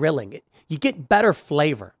like grilling. You get better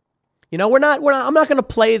flavor. I'm not going to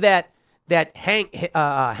play that Hank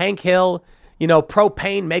Hill,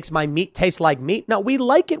 propane makes my meat taste like meat. No, we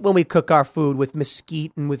like it when we cook our food with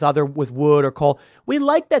mesquite and with wood or coal. We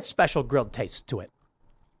like that special grilled taste to it.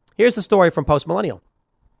 Here's the story from Post Millennial.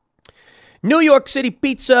 New York City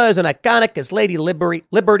pizza is as iconic as Lady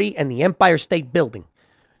Liberty and the Empire State Building.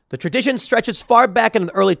 The tradition stretches far back into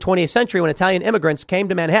the early 20th century when Italian immigrants came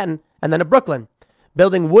to Manhattan and then to Brooklyn,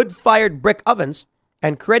 building wood-fired brick ovens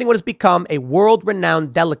and creating what has become a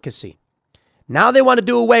world-renowned delicacy. Now they want to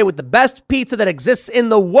do away with the best pizza that exists in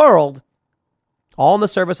the world, all in the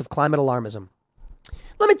service of climate alarmism.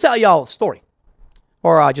 Let me tell y'all a story,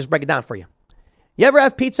 or just break it down for you. You ever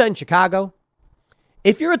have pizza in Chicago?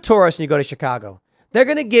 If you're a tourist and you go to Chicago, they're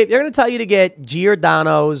going to tell you to get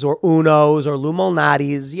Giordano's or Uno's or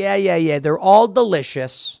Lumalnati's. Yeah. They're all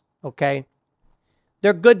delicious. Okay.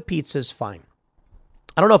 They're good pizzas. Fine.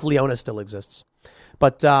 I don't know if Leona still exists,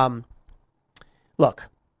 but, look,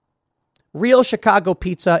 real Chicago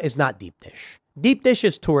pizza is not deep dish. Deep dish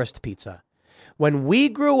is tourist pizza. When we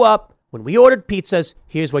grew up, when we ordered pizzas,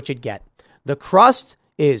 here's what you'd get. The crust,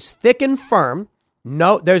 is thick and firm.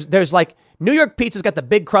 No, there's like New York pizza's got the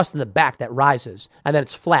big crust in the back that rises, and then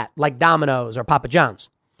it's flat, like Domino's or Papa John's.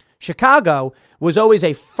 Chicago was always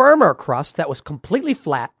a firmer crust that was completely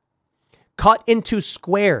flat, cut into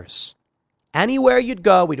squares. Anywhere you'd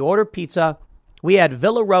go, we'd order pizza. We had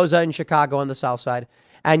Villa Rosa in Chicago on the south side.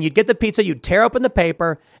 And you'd get the pizza, you'd tear open the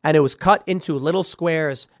paper, and it was cut into little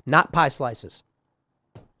squares, not pie slices.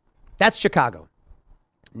 That's Chicago.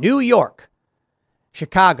 New York,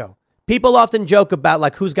 Chicago. People often joke about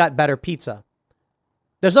like who's got better pizza.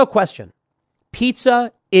 There's no question.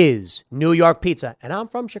 Pizza is New York pizza, and I'm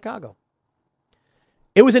from Chicago.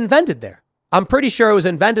 It was invented there. I'm pretty sure it was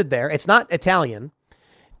invented there. It's not Italian.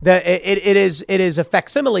 It is a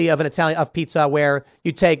facsimile of pizza where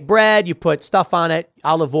you take bread, you put stuff on it,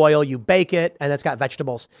 olive oil, you bake it, and it's got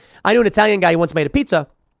vegetables. I knew an Italian guy who once made a pizza,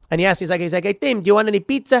 and he asked, he's like, hey, Tim, do you want any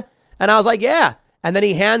pizza? And I was like, yeah. And then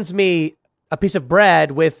he hands me a piece of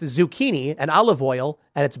bread with zucchini and olive oil,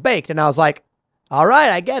 and it's baked. And I was like, all right,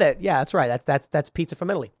 I get it. Yeah, that's right. That's pizza from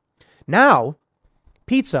Italy. Now,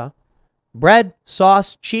 pizza, bread,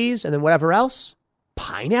 sauce, cheese, and then whatever else,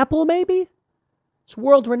 pineapple maybe? It's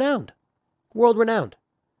world renowned. World renowned.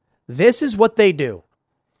 This is what they do.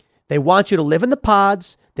 They want you to live in the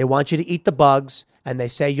pods. They want you to eat the bugs. And they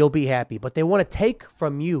say you'll be happy. But they want to take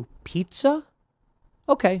from you pizza?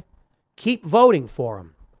 Okay. Keep voting for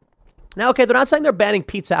them. Now, okay, they're not saying they're banning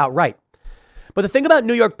pizza outright. But the thing about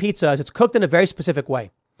New York pizza is it's cooked in a very specific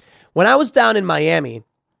way. When I was down in Miami,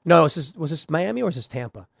 was this Miami or was this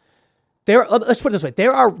Tampa? Let's put it this way.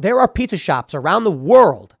 There are pizza shops around the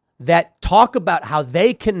world that talk about how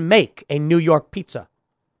they can make a New York pizza.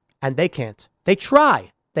 And they can't. They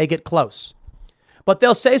try. They get close. But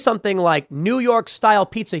they'll say something like New York style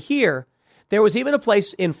pizza here. There was even a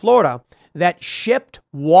place in Florida that shipped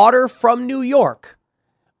water from New York,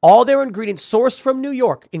 all their ingredients sourced from New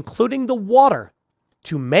York, including the water,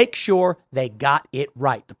 to make sure they got it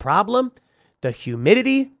right. The problem, the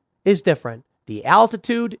humidity is different. The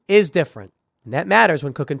altitude is different. And that matters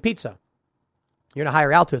when cooking pizza. You're in a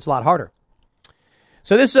higher altitude, it's a lot harder.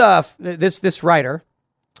 So this writer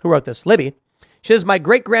who wrote this, Libby, she says, my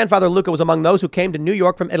great-grandfather Luca was among those who came to New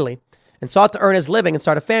York from Italy and sought to earn his living and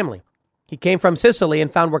start a family. He came from Sicily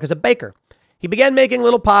and found work as a baker. He began making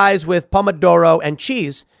little pies with pomodoro and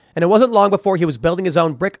cheese, and it wasn't long before he was building his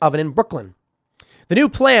own brick oven in Brooklyn. The new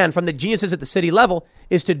plan from the geniuses at the city level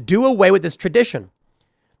is to do away with this tradition,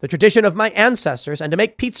 the tradition of my ancestors, and to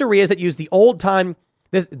make pizzerias that use the old-time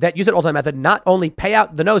method not only pay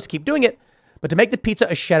out the nose to keep doing it, but to make the pizza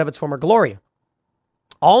a shed of its former glory.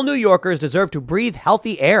 All New Yorkers deserve to breathe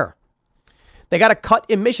healthy air. They got to cut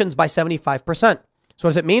emissions by 75%. So what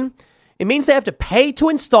does it mean? It means they have to pay to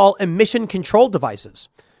install emission control devices.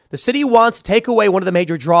 The city wants to take away one of the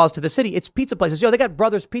major draws to the city. It's pizza places. They got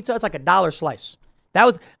Brothers Pizza. It's like $1 slice. I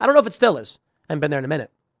don't know if it still is. I haven't been there in a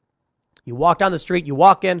minute. You walk down the street, you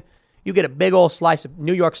walk in, you get a big old slice of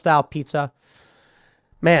New York style pizza.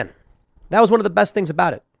 Man, that was one of the best things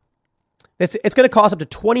about it. It's going to cost up to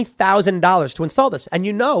 $20,000 to install this. And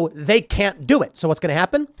they can't do it. So what's going to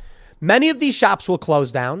happen? Many of these shops will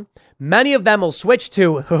close down. Many of them will switch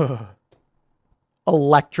to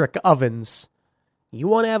electric ovens. You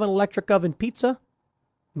want to have an electric oven pizza?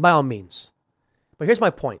 By all means. But here's my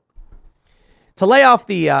point. To lay off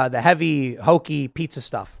the heavy, hokey pizza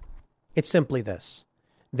stuff, it's simply this.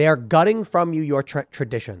 They're gutting from you your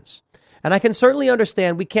traditions. And I can certainly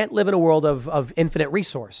understand we can't live in a world of infinite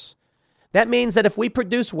resource. That means that if we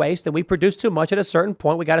produce waste and we produce too much at a certain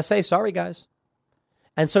point, we got to say, sorry, guys.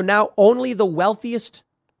 And so now only the wealthiest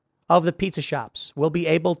of the pizza shops will be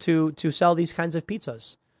able to sell these kinds of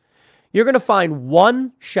pizzas. You're going to find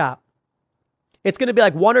one shop. It's going to be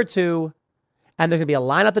like one or two, and there's going to be a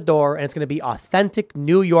line at the door, and it's going to be authentic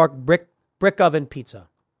New York brick oven pizza.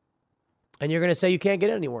 And you're going to say you can't get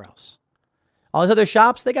it anywhere else. All these other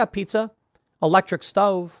shops, they got pizza, electric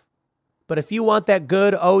stove. But if you want that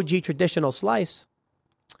good OG traditional slice,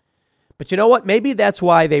 but you know what? Maybe that's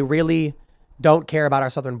why they really don't care about our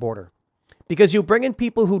southern border. Because you bring in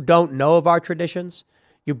people who don't know of our traditions.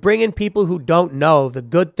 You bring in people who don't know the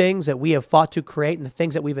good things that we have fought to create and the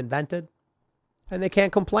things that we've invented. And they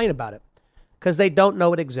can't complain about it because they don't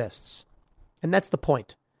know it exists. And that's the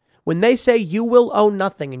point. When they say you will own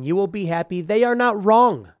nothing and you will be happy, they are not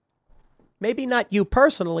wrong. Maybe not you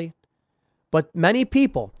personally, but many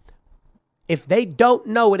people, if they don't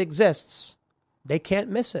know it exists, they can't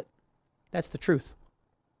miss it. That's the truth.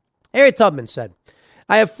 Harriet Tubman said,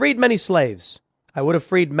 I have freed many slaves. I would have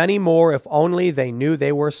freed many more if only they knew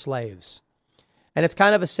they were slaves. And it's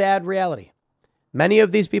kind of a sad reality. Many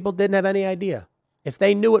of these people didn't have any idea. If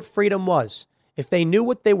they knew what freedom was, if they knew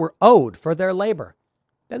what they were owed for their labor,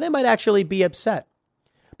 then they might actually be upset.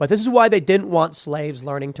 But this is why they didn't want slaves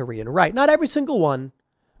learning to read and write. Not every single one,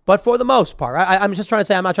 but for the most part. I'm just trying to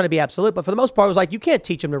say, I'm not trying to be absolute, but for the most part, it was like, you can't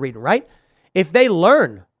teach them to read and write. If they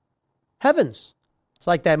learn, heavens. It's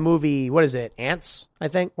like that movie, what is it, Ants, I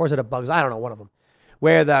think? Or is it a Bugs? I don't know, one of them.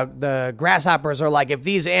 Where the grasshoppers are like, if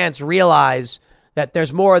these ants realize that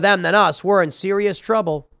there's more of them than us, we're in serious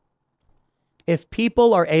trouble. If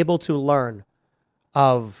people are able to learn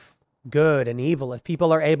of good and evil, if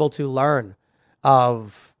people are able to learn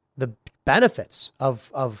of the benefits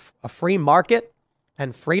of a free market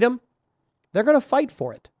and freedom, they're going to fight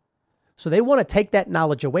for it. So they want to take that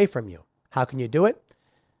knowledge away from you. How can you do it?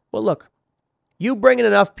 Well, look, you bring in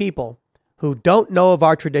enough people who don't know of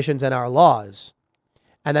our traditions and our laws,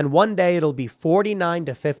 and then one day it'll be 49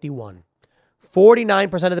 to 51.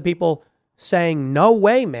 49% of the people saying, no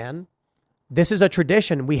way, man. This is a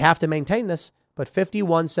tradition. We have to maintain this. But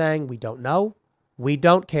 51 saying, we don't know, we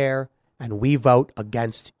don't care, and we vote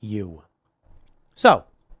against you. So,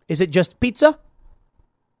 is it just pizza?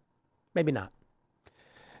 Maybe not.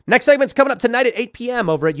 Next segment's coming up tonight at 8 p.m.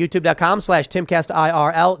 over at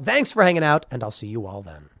youtube.com/TimcastIRL. Thanks for hanging out, and I'll see you all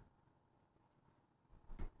then.